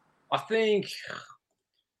 I think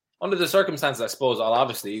under the circumstances, I suppose,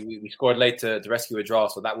 obviously, we scored late to rescue a draw,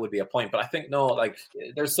 so that would be a point. But I think, no, like,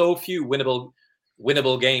 there's so few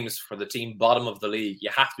winnable games for the team bottom of the league.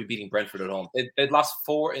 You have to be beating Brentford at home. They'd lost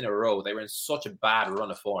 4 in a row. They were in such a bad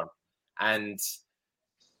run of form. And,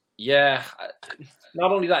 yeah,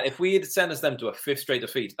 not only that, if we had sentenced them to a 5th straight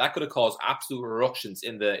defeat, that could have caused absolute eruptions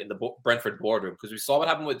in the Brentford boardroom, because we saw what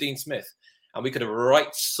happened with Dean Smith, and we could have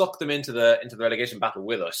sucked them into the relegation battle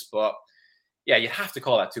with us. But yeah, you have to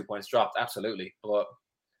call that 2 points dropped, absolutely. But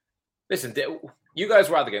listen, you guys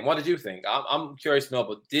were at the game. What did you think? I'm curious to know.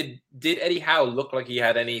 But did Eddie Howe look like he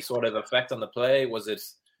had any sort of effect on the play? Was it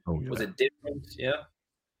different? Yeah.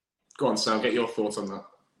 Go on, Sam. Get your thoughts on that.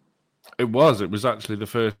 It was actually the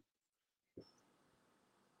first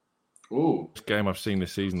Ooh. game I've seen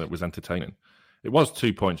this season that was entertaining. It was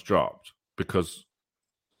 2 points dropped because.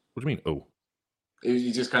 What do you mean? Oh,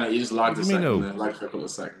 you just lagged a second there, lagged for a couple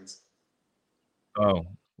of seconds. Oh,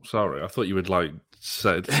 sorry. I thought you would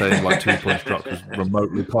saying 2 points dropped was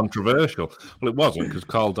remotely controversial. Well, it wasn't, because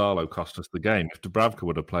Carl Darlow cost us the game. If Dubravka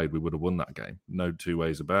would have played, we would have won that game. No two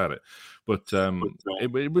ways about it. But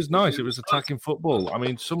it was nice. It was attacking football. I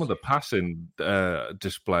mean, some of the passing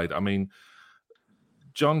displayed. I mean,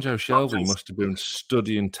 John Joe Shelby must have been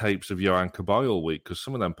studying tapes of Johan Kabay all week, because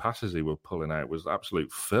some of them passes he were pulling out was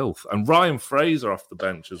absolute filth. And Ryan Fraser off the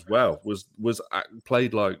bench as well was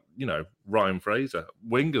played like, Ryan Fraser,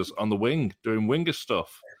 wingers on the wing, doing winger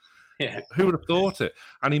stuff. Yeah. Who would have thought it?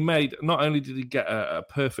 And he made, not only did he get a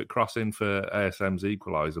perfect cross in for ASM's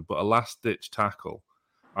equaliser, but a last-ditch tackle.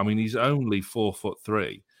 I mean, he's only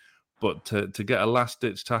 4'3", but to get a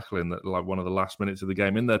last-ditch tackle in like one of the last minutes of the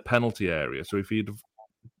game in their penalty area. So if he'd have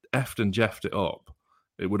effed and jeffed it up,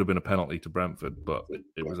 it would have been a penalty to Brentford, but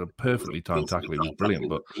it was a perfectly timed tackle. It was brilliant,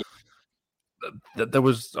 but there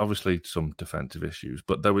was obviously some defensive issues,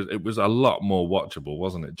 but it was a lot more watchable,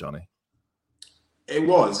 wasn't it, Johnny? It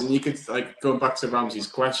was, and you could, going back to Ramsey's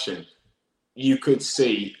question, you could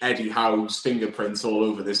see Eddie Howe's fingerprints all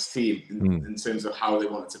over this team in terms of how they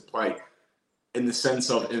wanted to play. In the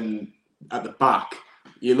sense of at the back,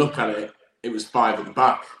 you look at it, it was 5 at the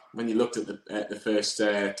back. When you looked at the first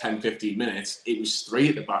 10, 15 minutes, it was 3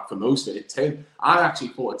 at the back for most of it. 10. I actually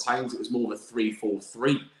thought at times it was more of a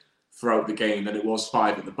 3-4-3 throughout the game than it was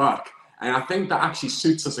 5 at the back. And I think that actually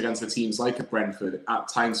suits us against the teams like a Brentford at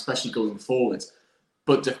times, especially going forward.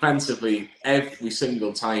 But defensively, every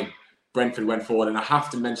single time Brentford went forward, and I have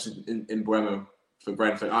to mention in Mbeumo for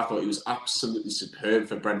Brentford, I thought he was absolutely superb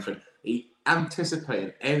for Brentford. He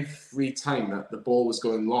anticipated every time that the ball was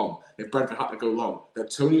going long, if Brentford had to go long, that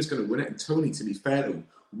Toney was going to win it. And Toney, to be fair to him,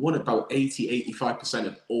 won about 80-85%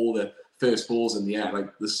 of all the first balls in the air.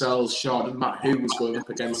 Like Lascelles, Shaw, no matter who was going up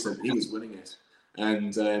against him, he was winning it.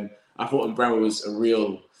 And I thought Mbrewa was a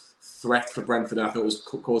real threat for Brentford. I thought it was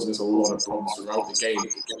causing us a lot of problems throughout the game.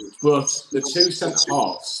 But the two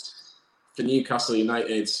centre-halves for Newcastle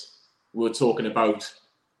United, we were talking about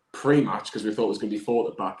pre-match because we thought it was going to be 4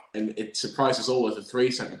 at the back. And it surprised us all with the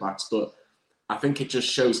 3 centre-backs. But I think it just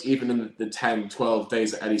shows, even in the 10, 12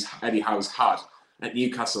 days that Eddie Howe's had at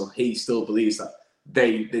Newcastle, he still believes that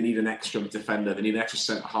they need an extra defender, they need an extra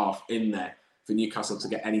centre-half in there for Newcastle to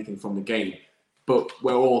get anything from the game. But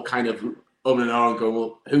we're all kind of and on going,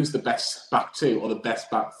 well, who's the best back 2 or the best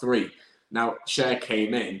back 3? Now, Cher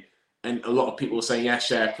came in, and a lot of people were saying, yeah,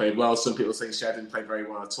 Cher played well. Some people were saying Cher didn't play very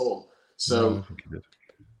well at all. So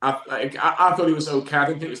I thought he was okay. I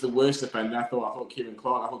didn't think he was the worst defender. I thought Kieran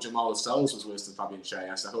Clark, I thought Jamal Lascelles was worse than Fabian Cher.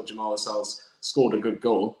 Yes, I thought Jamal Lascelles scored a good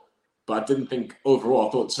goal. But I didn't think overall,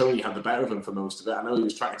 I thought Tony had the better of him for most of it. I know he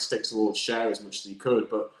was trying to stick towards Cher as much as he could,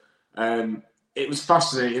 but it was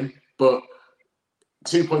fascinating. But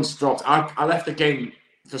 2 points dropped. I left the game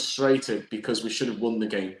frustrated because we should have won the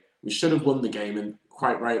game. We should have won the game, and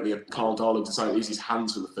quite rightly, if Carl Darlow decided to use his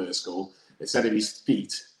hands for the first goal instead of his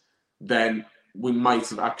feet, then we might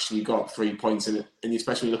have actually got 3 points in it. And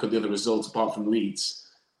especially when you look at the other results, apart from Leeds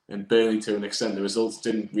and Burnley to an extent, the results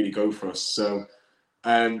didn't really go for us. So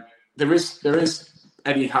there is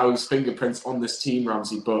Eddie Howe's fingerprints on this team,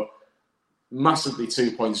 Ramsey, but massively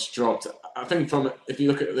 2 points dropped. I think if you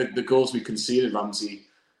look at the goals we conceded, Ramsey,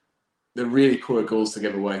 they're really poor goals to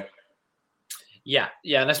give away. Yeah,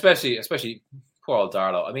 and especially poor old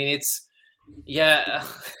Darlow. I mean, it's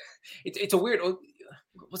a weird.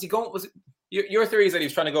 Was he going? Was it your theory is that he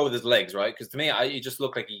was trying to go with his legs, right? Because to me, he just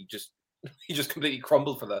looked like he just completely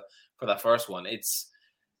crumbled for that first one.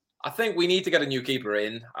 I think we need to get a new keeper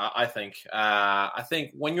in. I think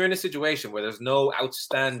when you're in a situation where there's no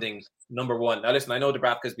outstanding number one. Now, listen, I know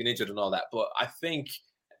Dubravka's been injured and all that, but I think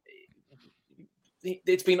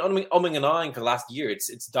it's been umming and ahhing for the last year.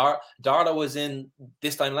 Darlow was in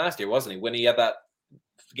this time last year, wasn't he? When he had that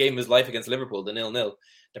game of his life against Liverpool, the 0-0.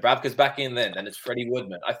 Dubravka's back in then, and it's Freddie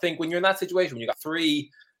Woodman. I think when you're in that situation, when you got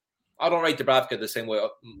 3. I don't rate Dubravka the same way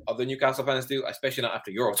other Newcastle fans do, especially not after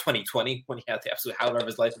Euro 2020 when he had the absolute howler of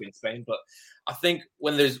his life against Spain. But I think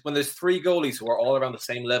when there's 3 goalies who are all around the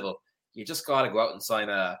same level, you just got to go out and sign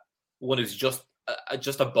one who's just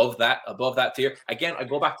above that tier. Again, I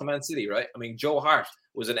go back to Man City, right? I mean, Joe Hart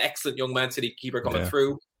was an excellent young Man City keeper coming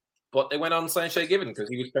through, but they went on and signed Shay Given because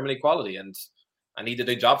he was Premier League quality, and he did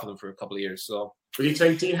a job for them for a couple of years. So. Would you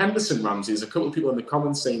take Dean Henderson, Ramsey? There's a couple of people in the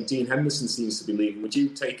comments saying Dean Henderson seems to be leaving. Would you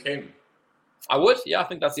take him? I would. Yeah, I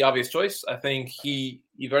think that's the obvious choice. I think he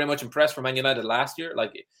very much impressed for Man United last year.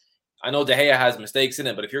 Like, I know De Gea has mistakes in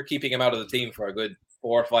it, but if you're keeping him out of the team for a good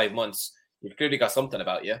 4 or 5 months, you've clearly got something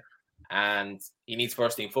about you. And he needs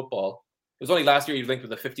first team football. It was only last year he was linked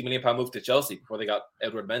with a £50 million move to Chelsea before they got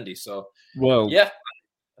Edward Mendy. So,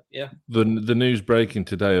 yeah. The news breaking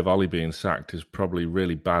today of Ollie being sacked is probably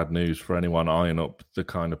really bad news for anyone eyeing up the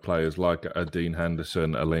kind of players like a Dean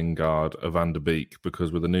Henderson, a Lingard, a Van der Beek,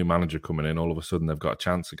 because with a new manager coming in, all of a sudden they've got a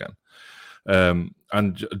chance again.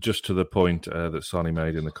 And just to the point that Sonny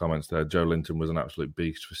made in the comments there, Joe Linton was an absolute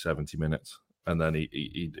beast for 70 minutes, and then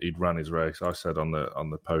he'd ran his race. I said on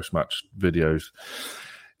the post-match videos,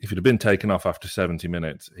 if he'd have been taken off after 70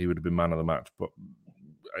 minutes, he would have been man of the match.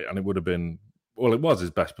 And it would have been. Well, it was his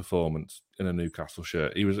best performance in a Newcastle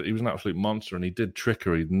shirt. He was an absolute monster, and he did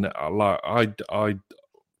trickery. I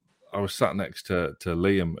was sat next to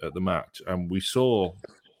Liam at the match, and we saw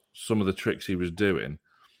some of the tricks he was doing.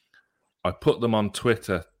 I put them on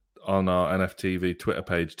Twitter, on our NFTV Twitter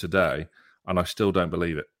page today, and I still don't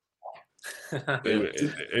believe it.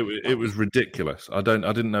 It was ridiculous. I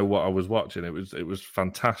didn't know what I was watching. It was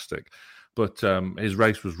fantastic, but his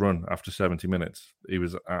race was run after 70 minutes. He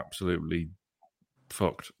was absolutely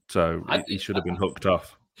fucked, so he should have been hooked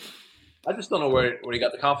off. I just don't know where he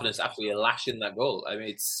got the confidence after he lashed in that goal. I mean,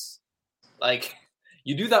 it's like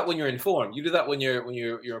you do that when you're in form. You do that when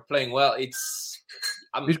you're playing well. It's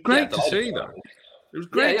great to see that. It was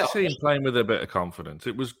great to see him playing with a bit of confidence.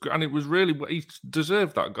 It was really, he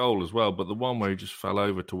deserved that goal as well. But the one where he just fell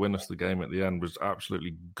over to win us the game at the end was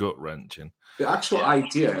absolutely gut wrenching. The actual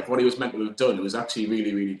idea of what he was meant to have done was actually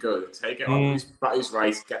really, really good. Take it on his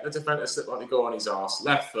right, get the defender to slip on the go on his arse,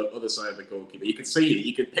 left foot, other side of the goalkeeper. You could see it.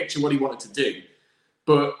 You could picture what he wanted to do.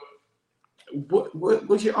 But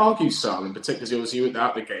would you argue, Sal, in particular, as it was you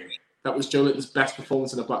at the game, that was Joe Linton's best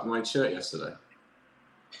performance in a black and white shirt yesterday?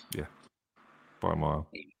 Yeah, by a mile.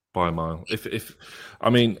 by a mile.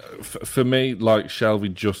 For me, like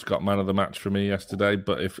Shelvey just got man of the match for me yesterday.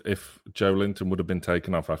 But if Joe Linton would have been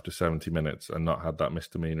taken off after 70 minutes and not had that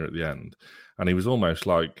misdemeanor at the end, and he was almost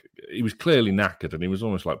like he was clearly knackered, and he was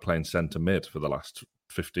almost like playing centre mid for the last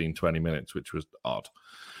 15, 20 minutes, which was odd.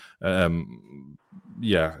 Joe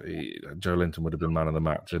Linton would have been man of the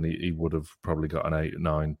match, and he would have probably got an 8,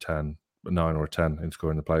 9, 10. 9 or a 10 in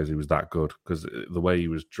scoring the players. He was that good because the way he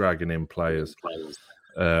was dragging in players,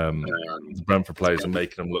 the Brentford players, and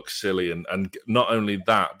making them look silly, and not only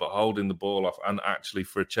that, but holding the ball off and actually,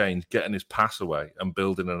 for a change, getting his pass away and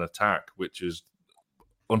building an attack, which is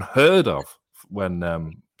unheard of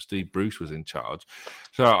when Steve Bruce was in charge.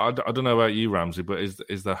 So I don't know about you, Ramsey, but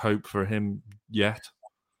is there hope for him yet?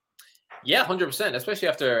 Yeah, 100%, especially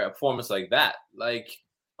after a performance like that.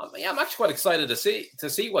 I'm actually quite excited to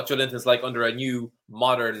see what Joe Linton's like under a new,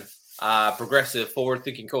 modern, progressive,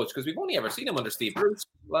 forward-thinking coach, because we've only ever seen him under Steve Bruce.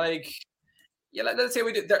 Let's say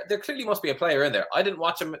we did. There clearly must be a player in there. I didn't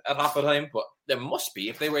watch him at half the time, but there must be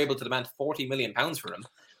if they were able to demand £40 million for him,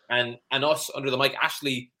 and us under the Mike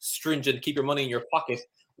Ashley stringent keep your money in your pocket,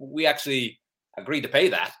 we actually agreed to pay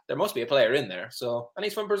that. There must be a player in there. So, and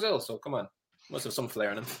he's from Brazil, so come on, must have some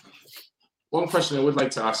flair in him. One question I would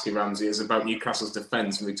like to ask you, Ramsey, is about Newcastle's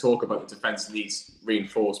defence. And we talk about the defence needs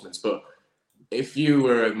reinforcements, but if you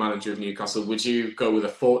were a manager of Newcastle, would you go with a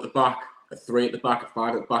 4 at the back, a 3 at the back, a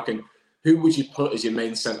 5 at the back, and who would you put as your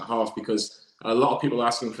main centre half? Because a lot of people are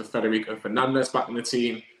asking for Federico Fernandez back in the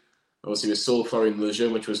team. Obviously, with Saul Florian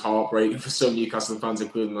Lejeune, which was heartbreaking for some Newcastle fans,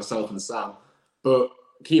 including myself and Sam. But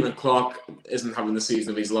Kieran Clark isn't having the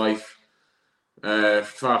season of his life.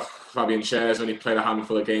 Fabian Schär's only played a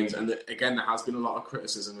handful of games, and again, there has been a lot of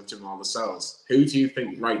criticism of Jamal Lascelles. Who do you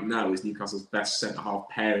think right now is Newcastle's best centre-half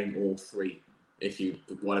pairing, all three, if you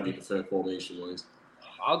whatever you prefer formation-wise?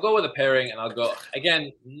 I'll go with a pairing, and I'll go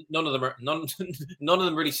again. None of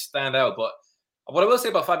them really stand out. But what I will say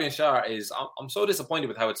about Fabian Schär is I'm so disappointed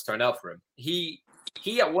with how it's turned out for him. He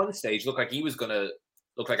at one stage looked like he was going to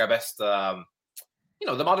look like our best.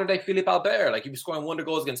 The modern day Philippe Albert, like he was scoring wonder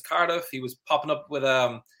goals against Cardiff. He was popping up with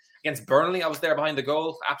against Burnley. I was there behind the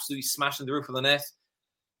goal, absolutely smashing the roof of the net.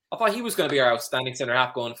 I thought he was going to be our outstanding centre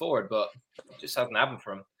half going forward, but it just hasn't happened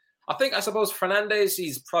for him. I suppose Fernandes,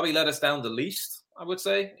 he's probably let us down the least, I would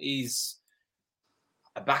say. He's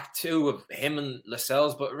a back two of him and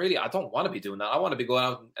Lascelles, but really, I don't want to be doing that. I want to be going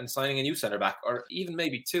out and signing a new centre back, or even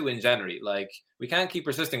maybe 2 in January. Like, we can't keep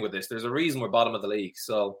persisting with this. There's a reason we're bottom of the league,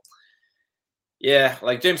 so. Yeah,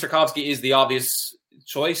 like James Tarkowski is the obvious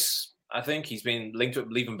choice. I think he's been linked with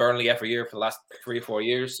leaving Burnley every year for the last 3 or 4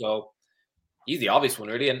 years. So he's the obvious one,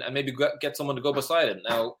 really, and maybe get someone to go beside him.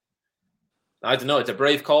 Now, I don't know. It's a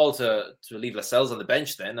brave call to leave Lascelles on the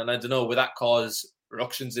bench then. And I don't know, will that cause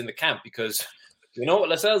ructions in the camp? Because you know what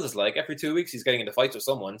Lascelles is like. Every 2 weeks, he's getting into fights with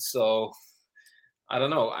someone. So I don't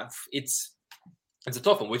know. It's a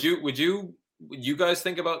tough one. Would you guys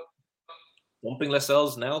think about bumping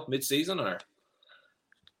Lascelles now mid-season, or?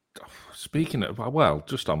 Speaking of,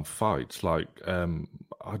 just on fights,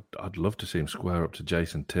 I'd love to see him square up to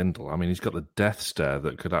Jason Tyndall. I mean, he's got the death stare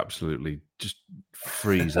that could absolutely just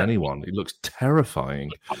freeze anyone. He looks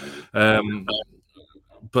terrifying.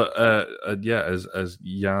 But as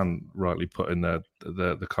Jan rightly put in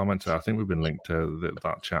the commentary, I think we've been linked to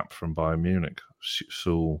that chap from Bayern Munich,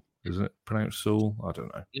 Saul. Is it pronounced Saul? I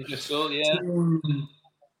don't know. Saul, yeah.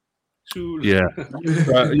 Yeah,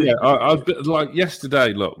 I like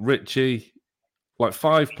yesterday. Look, Richie, like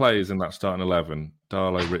 5 players in that starting 11: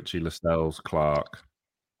 Darlow, Richie, Lascelles, Clark,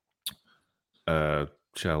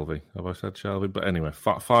 Shelvey. Have I said Shelvey? But anyway,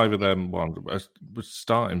 5 of them was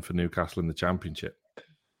starting for Newcastle in the Championship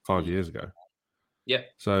 5 years ago. Yeah,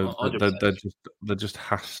 so there just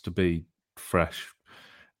has to be fresh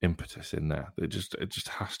impetus in there. It just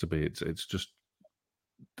has to be.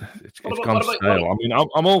 It's gone stale. I mean,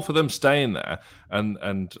 I'm all for them staying there, and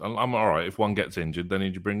I'm all right if one gets injured. Then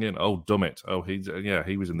you bring in, Dummett.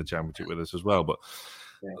 He was in the Championship with us as well. But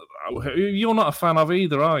you're not a fan of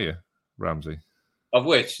either, are you, Ramsey? Of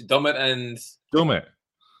which Dummett and Dummett?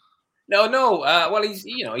 No. Well, he's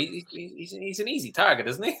an easy target,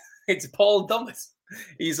 isn't he? It's Paul Dummett.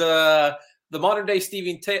 He's the modern day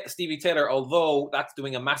Stevie Taylor, although that's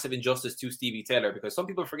doing a massive injustice to Stevie Taylor because some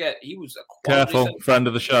people forget he was a careful friend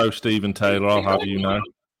of the show, Stephen Taylor. I'll have you know.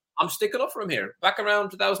 I'm sticking up for him here. Back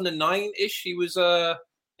around 2009-ish, he was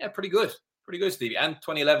pretty good, Stevie. And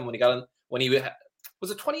 2011 when he got in,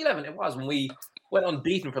 was it 2011? It was when we went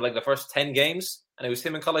unbeaten for like the first 10 games, and it was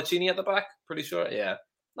him and Colaccini at the back. Pretty sure, yeah.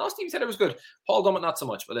 No, Stevie Taylor was good. Paul Dummett not so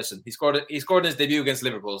much, but listen, he scored in his debut against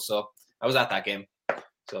Liverpool, so I was at that game.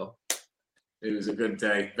 So. It was a good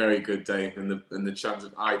day, very good day, and the chant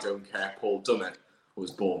of "I don't care, Paul Dummett"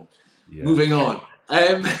 was born. Yeah. Moving on.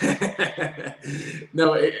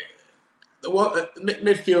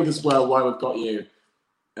 Midfield as well. Why we've got you,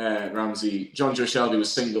 Ramsey. John Joe Shelby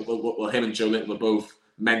was singled. Well, him and Joe Linton were both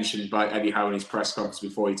mentioned by Eddie Howe in his press conference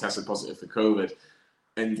before he tested positive for COVID,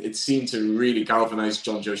 and it seemed to really galvanise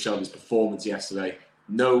John Joe Shelby's performance yesterday.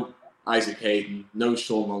 No Isaac Hayden, no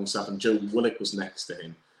Sean Longstaff, and Joe Willock was next to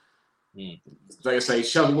him. Like I say,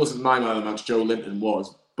 Shelby wasn't my man of the match. Joe Linton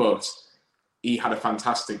was, but he had a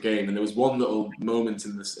fantastic game. And there was one little moment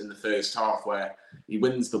in the first half where he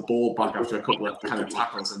wins the ball back after a couple of kind of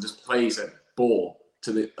tackles and just plays a ball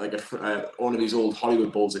to one of these old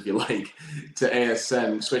Hollywood balls, if you like, to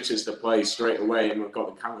ASM, switches the play straight away, and we've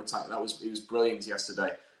got the counter attack. He was brilliant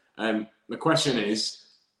yesterday. The question is,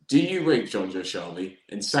 do you rate John Joe Shelby?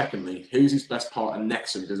 And secondly, who's his best partner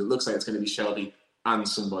next to him? Because it looks like it's going to be Shelby and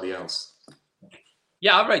somebody else.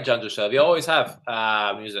 Yeah, I rate John Joe Shelby. I always have.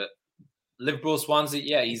 He's a Liverpool, Swansea.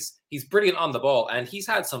 Yeah, he's brilliant on the ball, and he's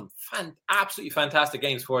had some absolutely fantastic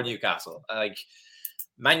games for Newcastle. Like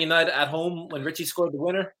Man United at home when Richie scored the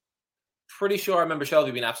winner. Pretty sure I remember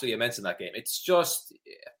Shelby being absolutely immense in that game. It's just,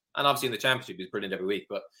 and obviously in the Championship he's brilliant every week.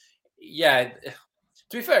 But yeah,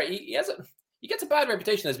 to be fair, he gets a bad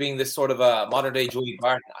reputation as being this sort of a modern day Joey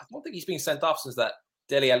Barton. I don't think he's been sent off since that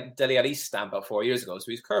Dele Alli stamp out 4 years ago, so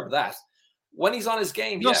he's curbed that. When he's on his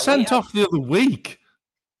game, he got sent off the other week.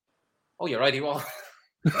 Oh, you're right, he was.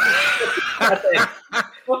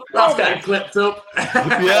 That's getting clipped up.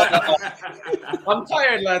 Yeah. I'm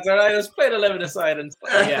tired, lads. All right, let's play the 11 aside. And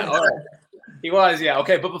yeah, all right. He was, yeah,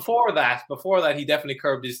 okay. But before that, he definitely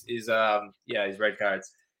curbed his red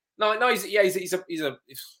cards. No, he's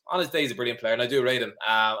on his day he's a brilliant player, and I do rate him.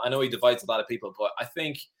 I know he divides a lot of people, but I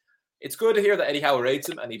think it's good to hear that Eddie Howe rates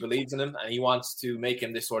him and he believes in him and he wants to make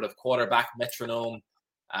him this sort of quarterback metronome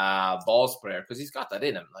ball sprayer because he's got that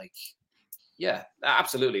in him. Like, yeah,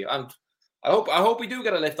 absolutely. And I hope we do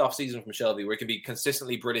get a lift-off season from Shelby where he can be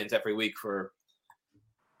consistently brilliant every week for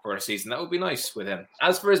a season. That would be nice with him.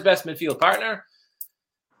 As for his best midfield partner,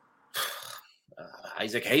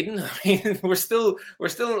 Isaac Hayden. I mean, we're still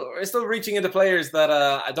reaching into players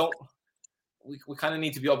that we kind of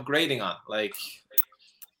need to be upgrading on. Like,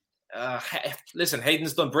 listen,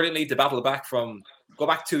 Hayden's done brilliantly to battle back go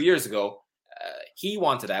back 2 years ago. He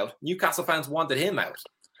wanted out. Newcastle fans wanted him out.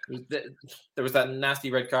 There was that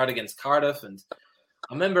nasty red card against Cardiff, and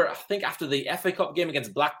I think after the FA Cup game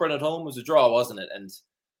against Blackburn at home, it was a draw, wasn't it? And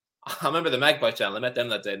I remember the Magpie channel. I met them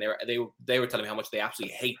that day, and they were telling me how much they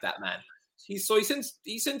absolutely hate that man. He's since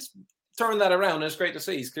turned that around, and it's great to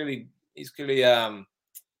see. He's clearly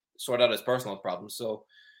sorted out his personal problems. So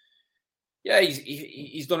yeah,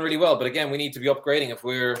 he's done really well. But again, we need to be upgrading if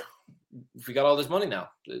we got all this money now.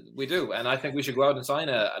 We do, and I think we should go out and sign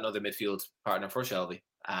another midfield partner for Shelby.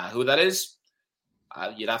 Who that is,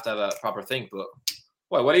 you'd have to have a proper think. But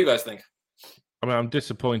what do you guys think? I mean, I'm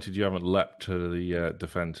disappointed you haven't leapt to the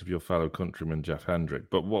defence of your fellow countryman Jeff Hendrick.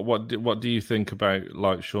 But what do you think about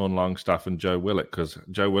like Sean Longstaff and Joe Willock? Because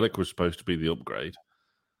Joe Willock was supposed to be the upgrade.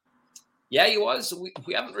 Yeah, he was.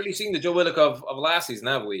 We haven't really seen the Joe Willock of last season,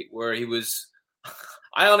 have we? Where he was.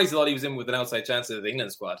 I honestly thought he was in with an outside chance of the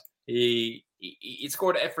England squad. He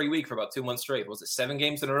scored every week for about 2 months straight. Was it 7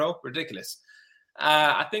 games in a row? Ridiculous.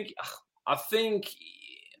 I think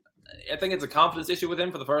it's a confidence issue with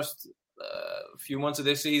him for the first few months of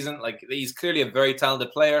this season. Like, he's clearly a very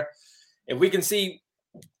talented player. If we can see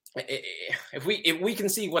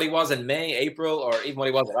what he was in May, April, or even what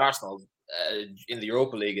he was at Arsenal in the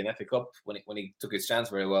Europa League and FA Cup when he took his chance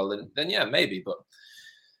very well, then yeah, maybe. But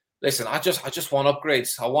listen, I just want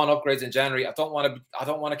upgrades. I want upgrades in January. I don't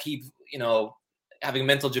want to keep having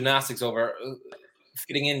mental gymnastics over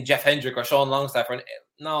fitting in Jeff Hendrick or Sean Longstaff.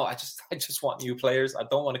 No, I just want new players. I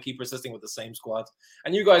don't want to keep persisting with the same squad.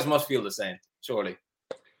 And you guys must feel the same, surely.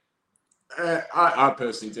 I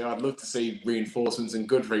personally do. I'd love to see reinforcements and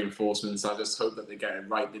good reinforcements. I just hope that they get it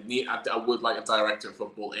right. I would like a director of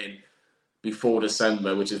football in before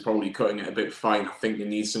December, which is probably cutting it a bit fine. I think they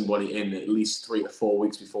need somebody in at least 3 to 4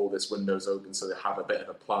 weeks before this window's open, so they have a bit of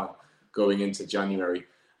a plan going into January.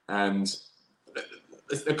 And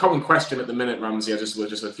the common question at the minute, Ramsey, just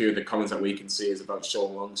a few of the comments that we can see is about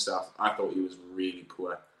Sean Longstaff. I thought he was really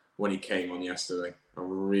poor when he came on yesterday. I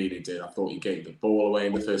really did. I thought he gave the ball away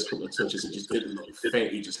in the first couple of touches. It just didn't look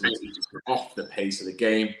fit. He just looked off the pace of the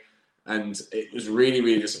game. And it was really,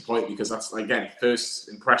 really disappointing because that's, again, first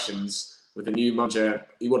impressions with a new manager.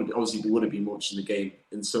 He would have been watching the game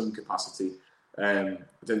in some capacity.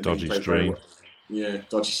 Dodgy stream. Yeah,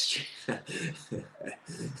 dodgy stream.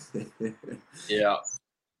 Yeah.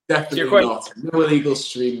 Definitely not. No illegal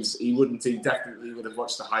streams. He wouldn't. He definitely would have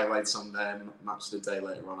watched the highlights on Match of the Day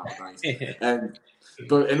later on that night.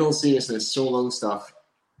 But in all seriousness, Sean Longstaff,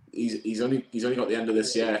 he's only got the end of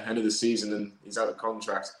this year, end of the season, and he's out of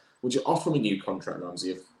contract. Would you offer him a new contract,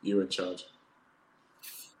 Ramsey, if you were in charge?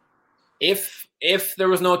 If there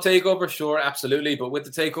was no takeover, sure, absolutely. But with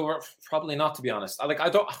the takeover, probably not. To be honest, I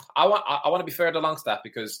want to be fair to Longstaff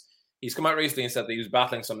because he's come out recently and said that he was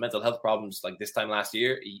battling some mental health problems like this time last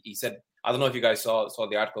year. He said, I don't know if you guys saw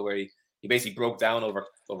the article where he basically broke down over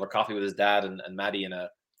coffee with his dad and Maddie in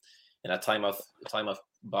a time of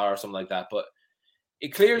bar or something like that. But it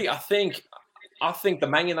clearly, I think the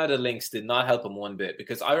Man United links did not help him one bit,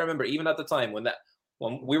 because I remember even at the time when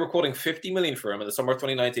we were quoting 50 million for him in the summer of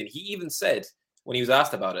 2019, he even said when he was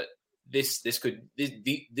asked about it, this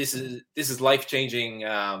is life-changing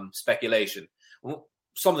speculation,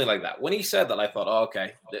 something like that. When he said that, I thought, oh,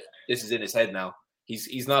 okay, this is in his head now.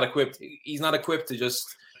 He's not equipped. He's not equipped to just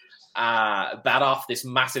bat off this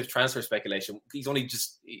massive transfer speculation. He's only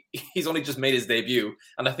just made his debut,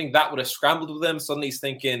 and I think that would have scrambled with him. Suddenly he's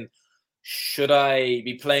thinking, should I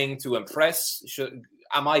be playing to impress?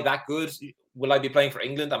 Am I that good? Will I be playing for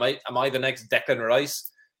England? Am I the next Declan Rice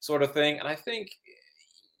sort of thing? And I think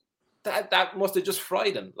that must have just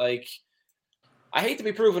fried him. Like, I hate to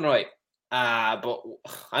be proven right, but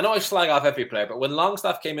I know I slag off every player, but when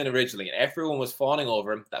Longstaff came in originally and everyone was fawning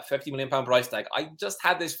over him, that £50 million price tag, I just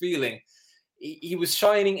had this feeling he was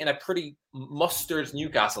shining in a pretty mustard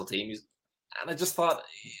Newcastle team. And I just thought,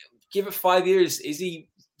 give it 5 years. Is he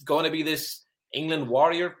going to be this England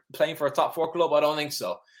warrior playing for a top 4 club? I don't think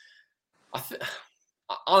so.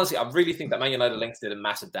 Honestly, I really think that Man United links did a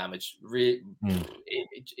massive damage.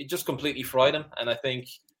 It just completely fried him, and I think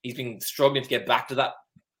he's been struggling to get back to that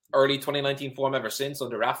early 2019 form ever since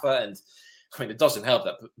under Rafa. And I mean, it doesn't help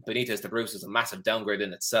that Benitez to Bruce is a massive downgrade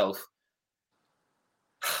in itself.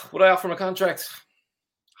 Would I offer him a contract?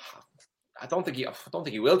 I don't think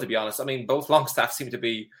he will, to be honest. I mean, both Longstaff seem to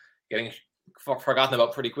be getting forgotten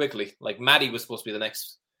about pretty quickly. Like, Maddie was supposed to be the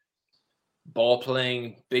next ball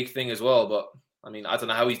playing big thing as well, but I mean, I don't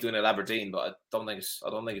know how he's doing at Aberdeen, but I don't think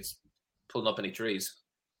it's pulling up any trees.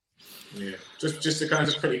 Yeah, just to kind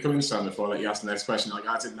of quickly come in, Sam, before I let you ask the next question. Like,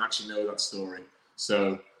 I didn't actually know that story,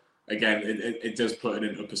 so again, it does put it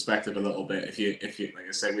into perspective a little bit. If you like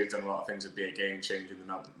I say, we've done a lot of things that be a game changer in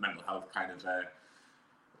the mental health kind of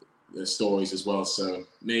the stories as well. So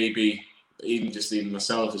maybe even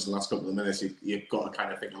myself, just in the last couple of minutes, you've got to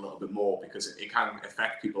kind of think a little bit more, because it can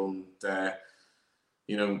affect people. And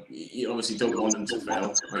you obviously don't want them to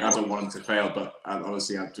fail. Like, I don't want him to fail, but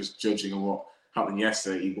obviously I'm just judging on what happened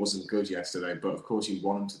yesterday. He wasn't good yesterday, but of course you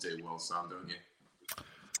want him to do well, Sam, don't you?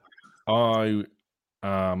 I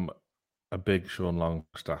am a big Sean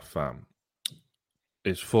Longstaff fan.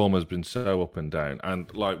 His form has been so up and down,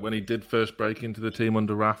 and like when he did first break into the team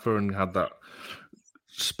under Rafa and had that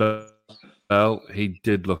spell, he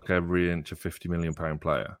did look every inch a £50 million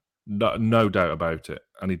player. No doubt about it.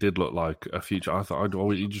 And he did look like a future. I thought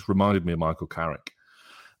he just reminded me of Michael Carrick,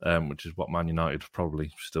 which is what Man United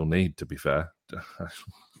probably still need, to be fair.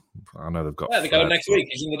 I know they've got... Yeah, they got him next week.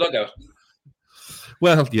 He's in the dugout.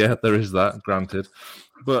 Well, yeah, there is that, granted.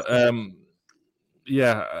 But,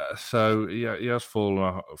 so he has fallen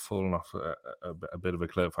off a bit of a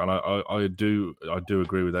cliff. And I do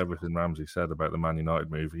agree with everything Ramsey said about the Man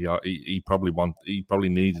United move. He probably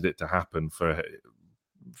needed it to happen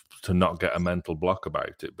to not get a mental block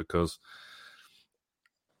about it, because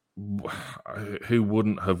who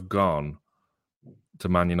wouldn't have gone to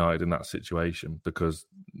Man United in that situation? Because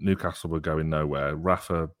Newcastle were going nowhere.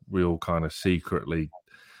 Rafa, we all kind of secretly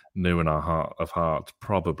knew in our heart of hearts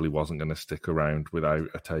probably wasn't going to stick around without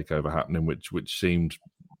a takeover happening, which seemed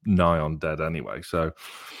nigh on dead anyway. So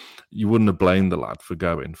you wouldn't have blamed the lad for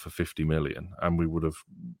going for 50 million, and we would have...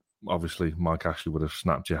 Obviously, Mike Ashley would have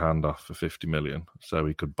snapped your hand off for 50 million, so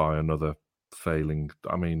he could buy another failing.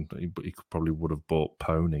 I mean, he probably would have bought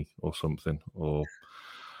Pony or something, or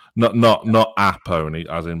not a pony,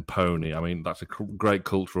 as in pony. I mean, that's a great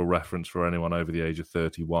cultural reference for anyone over the age of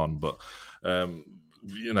 31. But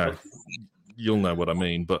you'll know what I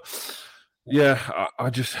mean. But yeah,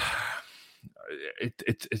 I just.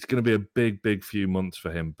 It's going to be a big few months for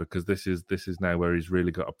him, because this is now where he's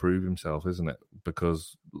really got to prove himself, isn't it?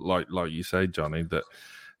 Because like you say, Johnny, that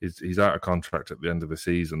he's out of contract at the end of the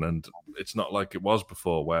season, and it's not like it was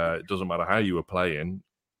before, where it doesn't matter how you were playing,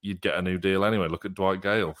 you'd get a new deal anyway. Look at Dwight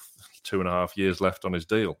Gale, 2.5 years left on his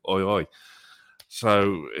deal. Oi oi.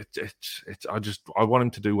 So I want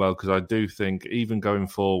him to do well, because I do think even going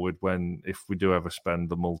forward, if we do ever spend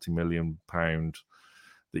the multi-million-pound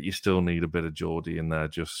that you still need a bit of Geordie in there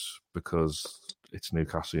just because it's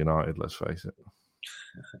Newcastle United, let's face it.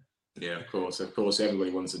 Yeah, of course.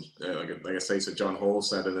 Everybody wants like I say, so John Hall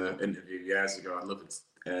said in an interview years ago, I'd love it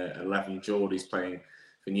 11 Geordies playing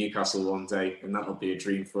for Newcastle one day, and that'll be a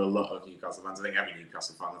dream for a lot of Newcastle fans. I think every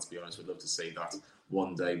Newcastle fan, let's be honest, would love to see that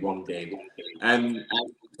one day, one game.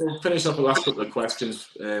 We'll finish up the last couple of questions.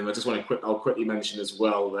 I'll quickly mention as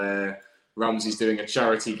well, Ramsey's doing a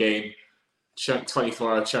charity game,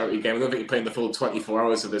 24-hour charity game. I don't think you're playing the full 24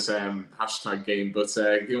 hours of this hashtag game, but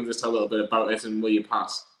you want to just tell a little bit about it and will you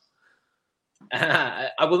pass?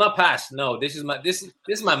 I will not pass. No, this is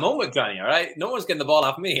my moment, Johnny. All right, no one's getting the ball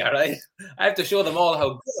off me. All right, I have to show them all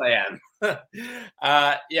how good I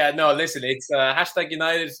am. No, listen, it's hashtag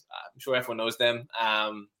United. I'm sure everyone knows them.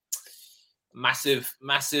 Massive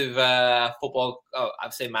football. Oh,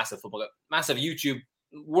 I'd say massive football. Massive YouTube.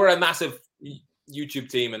 We're a massive YouTube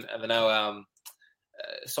team, and they now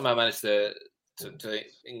somehow managed to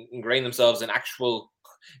ingrain themselves in the actual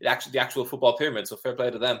football pyramid. So fair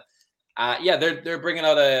play to them. They're bringing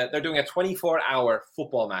out they're doing a 24-hour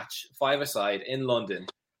football match, 5-a-side in London,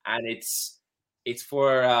 and it's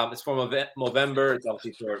for Movember. It's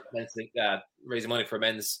obviously for men's, raising money for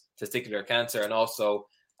men's testicular cancer and also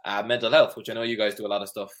mental health, which I know you guys do a lot of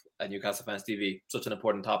stuff at Newcastle Fans TV. Such an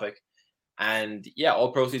important topic, and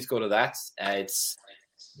all proceeds go to that.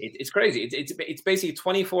 It's crazy. It's basically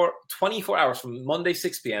 24 hours from Monday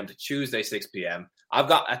 6 p.m. to Tuesday 6 p.m. I've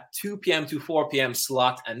got a 2 p.m. to 4 p.m.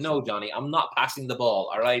 slot, and no, Johnny, I'm not passing the ball,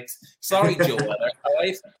 all right? Sorry, Joe Weather, all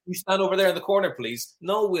right? You stand over there in the corner, please.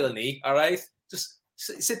 No willy, all right? Just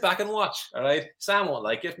sit back and watch, all right? Sam won't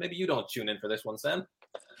like it. Maybe you don't tune in for this one, Sam.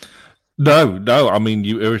 No. I mean,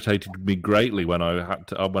 you irritated me greatly when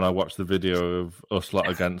I watched the video of us lot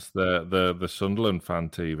against the Sunderland fan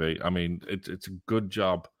TV. I mean, it's a good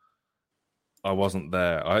job I wasn't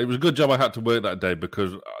there. It was a good job I had to work that day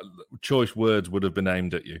because choice words would have been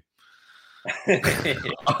aimed at you.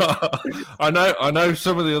 I know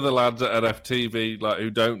some of the other lads at FTV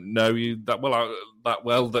who don't know you that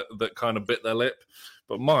well that kind of bit their lip,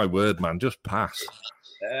 but my word, man, just pass.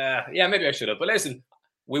 Maybe I should have. But listen,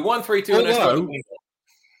 we won 3-2.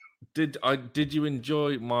 Did you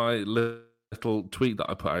enjoy my little tweet that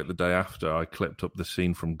I put out the day after? I clipped up the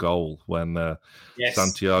scene from Goal when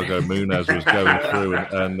Santiago Munez was going through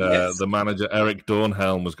and the manager Eric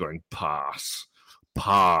Dornhelm was going pass.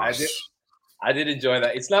 I did enjoy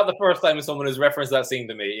that. It's not the first time someone has referenced that scene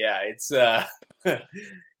to me. Yeah, it's I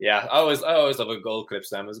always love a goal clip,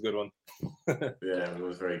 Sam. It's a good one. Yeah, it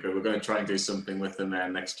was very good. We're going to try and do something with them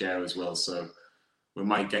next year as well, so we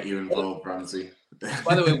might get you involved, Ramsey.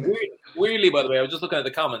 By the way, weirdly, I was just looking at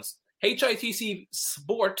the comments. HITC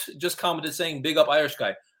Sport just commented saying, "Big up Irish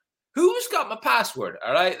guy." Who's got my password?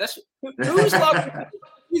 All right, who's logged.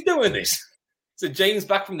 Who's doing this? Is it James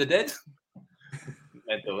back from the dead?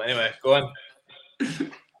 Mental. Anyway, go on.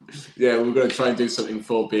 Yeah, we're going to try and do something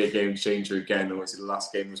for Be a Game Changer again. Obviously, the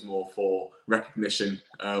last game was more for recognition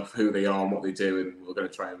of who they are and what they do, and we're going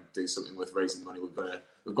to try and do something with raising money.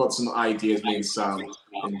 We've got some ideas, me and Sam,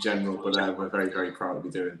 in general, but we're very, very proud to be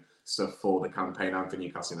doing stuff for the campaign and for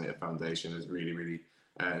Newcastle United Foundation. Is really, really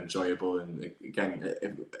enjoyable. And again,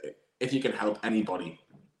 if you can help anybody,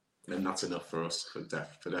 then that's enough for us, for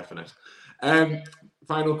definite.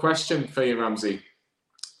 Final question for you, Ramsey.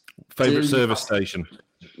 Favourite service station?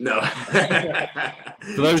 No.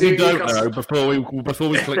 For those who don't know, before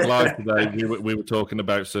we clicked live today, we were talking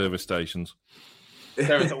about service stations.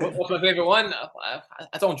 What's my favourite one?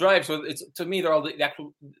 I don't drive, so it's to me they're all the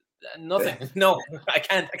actual nothing. No, I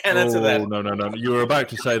can't answer that. No. You were about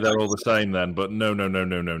to say they're all the same then, but no. Sam,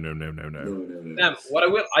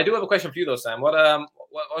 I do have a question for you though, Sam.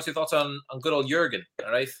 What's your thoughts on good old Jurgen?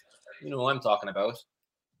 All right, you know who I'm talking about.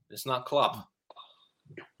 It's not Klopp.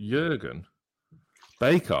 Jurgen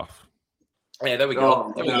Bake Off. Yeah, there we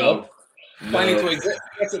go. We go. Finally to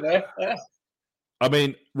get it there. Yeah. I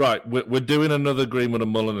mean, right, we're doing another Greenwood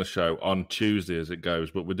and Mulliner show on Tuesday as it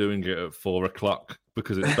goes, but we're doing it at 4:00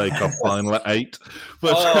 because it's Bake Off final at 8.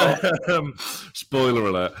 But spoiler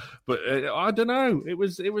alert. But I don't know. It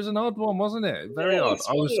was an odd one, wasn't it? Very odd.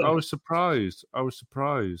 I was surprised. I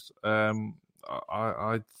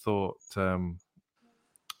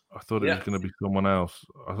thought it was going to be someone else.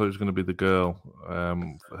 I thought it was going to be the girl, her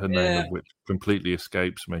name of which completely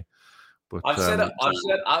escapes me. But I've said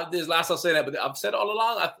this last I'll say that, but I've said all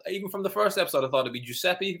along, even from the first episode, I thought it'd be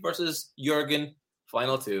Giuseppe versus Jurgen,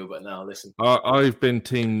 final two. But now, listen, I've been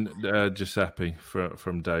team Giuseppe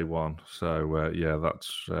from day one. So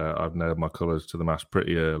that's I've nailed my colours to the mast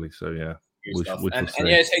pretty early. So yeah, and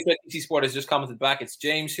yes, HITC Sport has just commented back. It's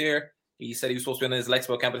James here. He said he was supposed to be in his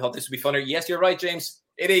Lexpo camp, but thought this would be funner. Yes, you're right, James.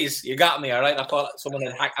 It is. You got me, all right? I thought someone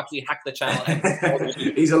had absolutely hacked the channel.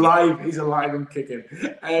 He's alive. He's alive and kicking.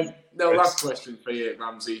 Last question for you,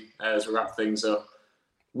 Ramsey, as we wrap things up.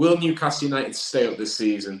 Will Newcastle United stay up this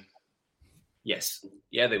season? Yes.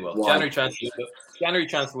 Yeah, they will. Why? January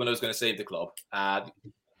transfer window is going to save the club.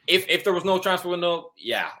 If there was no transfer window,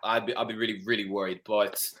 yeah, I'd be really, really worried.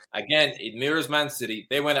 But again, it mirrors Man City.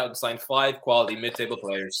 They went out and signed 5 quality mid-table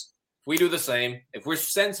players. If we do the same, if we're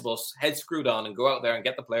sensible, head screwed on, and go out there and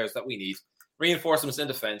get the players that we need, reinforcements in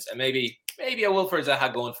defence, and maybe a Wilfred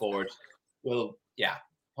Zaha going forward, 100%.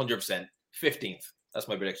 15th. That's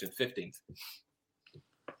my prediction. 15th.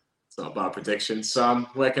 It's not a bad prediction. Sam,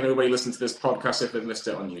 where can everybody listen to this podcast if they've missed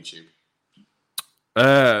it on YouTube?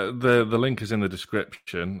 The link is in the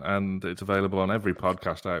description, and it's available on every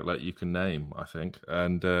podcast outlet you can name, I think.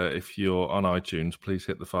 And if you're on iTunes, please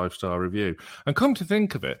hit the 5-star review. And come to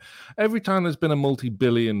think of it, every time there's been a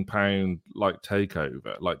multi-billion-pound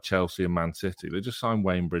takeover, like Chelsea and Man City, they just sign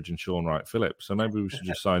Wayne Bridge and Sean Wright-Phillips. So maybe we should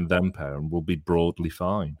just sign them pair, and we'll be broadly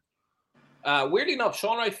fine. Weirdly enough,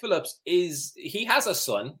 Sean Wright-Phillips he has a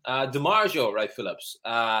son, DiMarzio Wright-Phillips,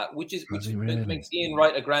 which really? makes Ian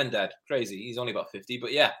Wright a granddad. Crazy. He's only about 50,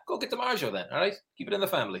 but yeah, go get DiMarzio then. All right, keep it in the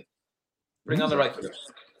family. Bring on the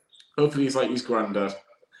Wright-Phillips. Hopefully, he's like his granddad.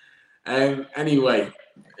 Anyway,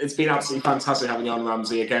 it's been absolutely fantastic having you on,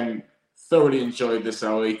 Ramsey. Again, thoroughly enjoyed this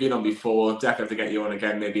hour. You've been on before. Definitely have to get you on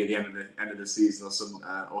again, maybe at the end of the season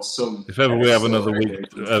or some. If ever we have another week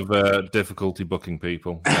of difficulty booking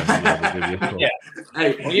people, then we'll give you a call. Yeah.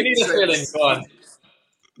 Hey, you need a feeling. Go on.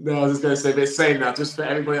 No, I was just going to say, but saying that, just for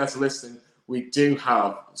everybody that's listening, we do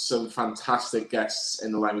have some fantastic guests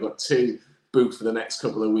in the line. We've got 2 booked for the next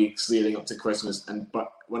couple of weeks leading up to Christmas.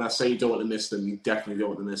 But when I say you don't want to miss them, you definitely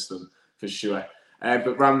don't want to miss them for sure.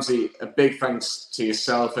 But Ramsey, a big thanks to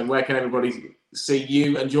yourself. And where can everybody see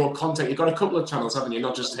you and your content? You've got a couple of channels, haven't you?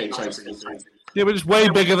 Not just HITC. Yeah, but it's way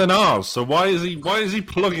bigger than ours. So why is he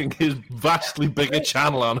plugging his vastly bigger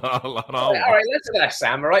channel on our All right, listen to that,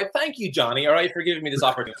 Sam. All right, thank you, Johnny. All right, for giving me this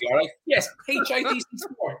opportunity. All right, yes, HITC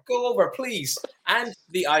Sport. Go over, please. And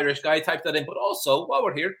the Irish guy, type that in. But also, while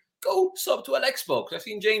we're here, go sub to Alexpo, because I've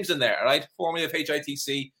seen James in there. All right, formerly of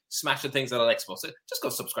HITC. Smashing things at Alexpo. So just go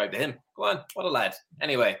subscribe to him. Go on. What a lad.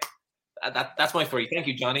 Anyway, that's my free. Thank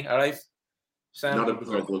you, Johnny. All right. Sam. Not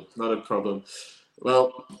a problem.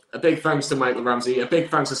 Well, a big thanks to Michael Ramsey. A big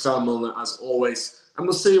thanks to Sam Milner, as always. And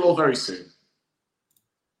we'll see you all very soon.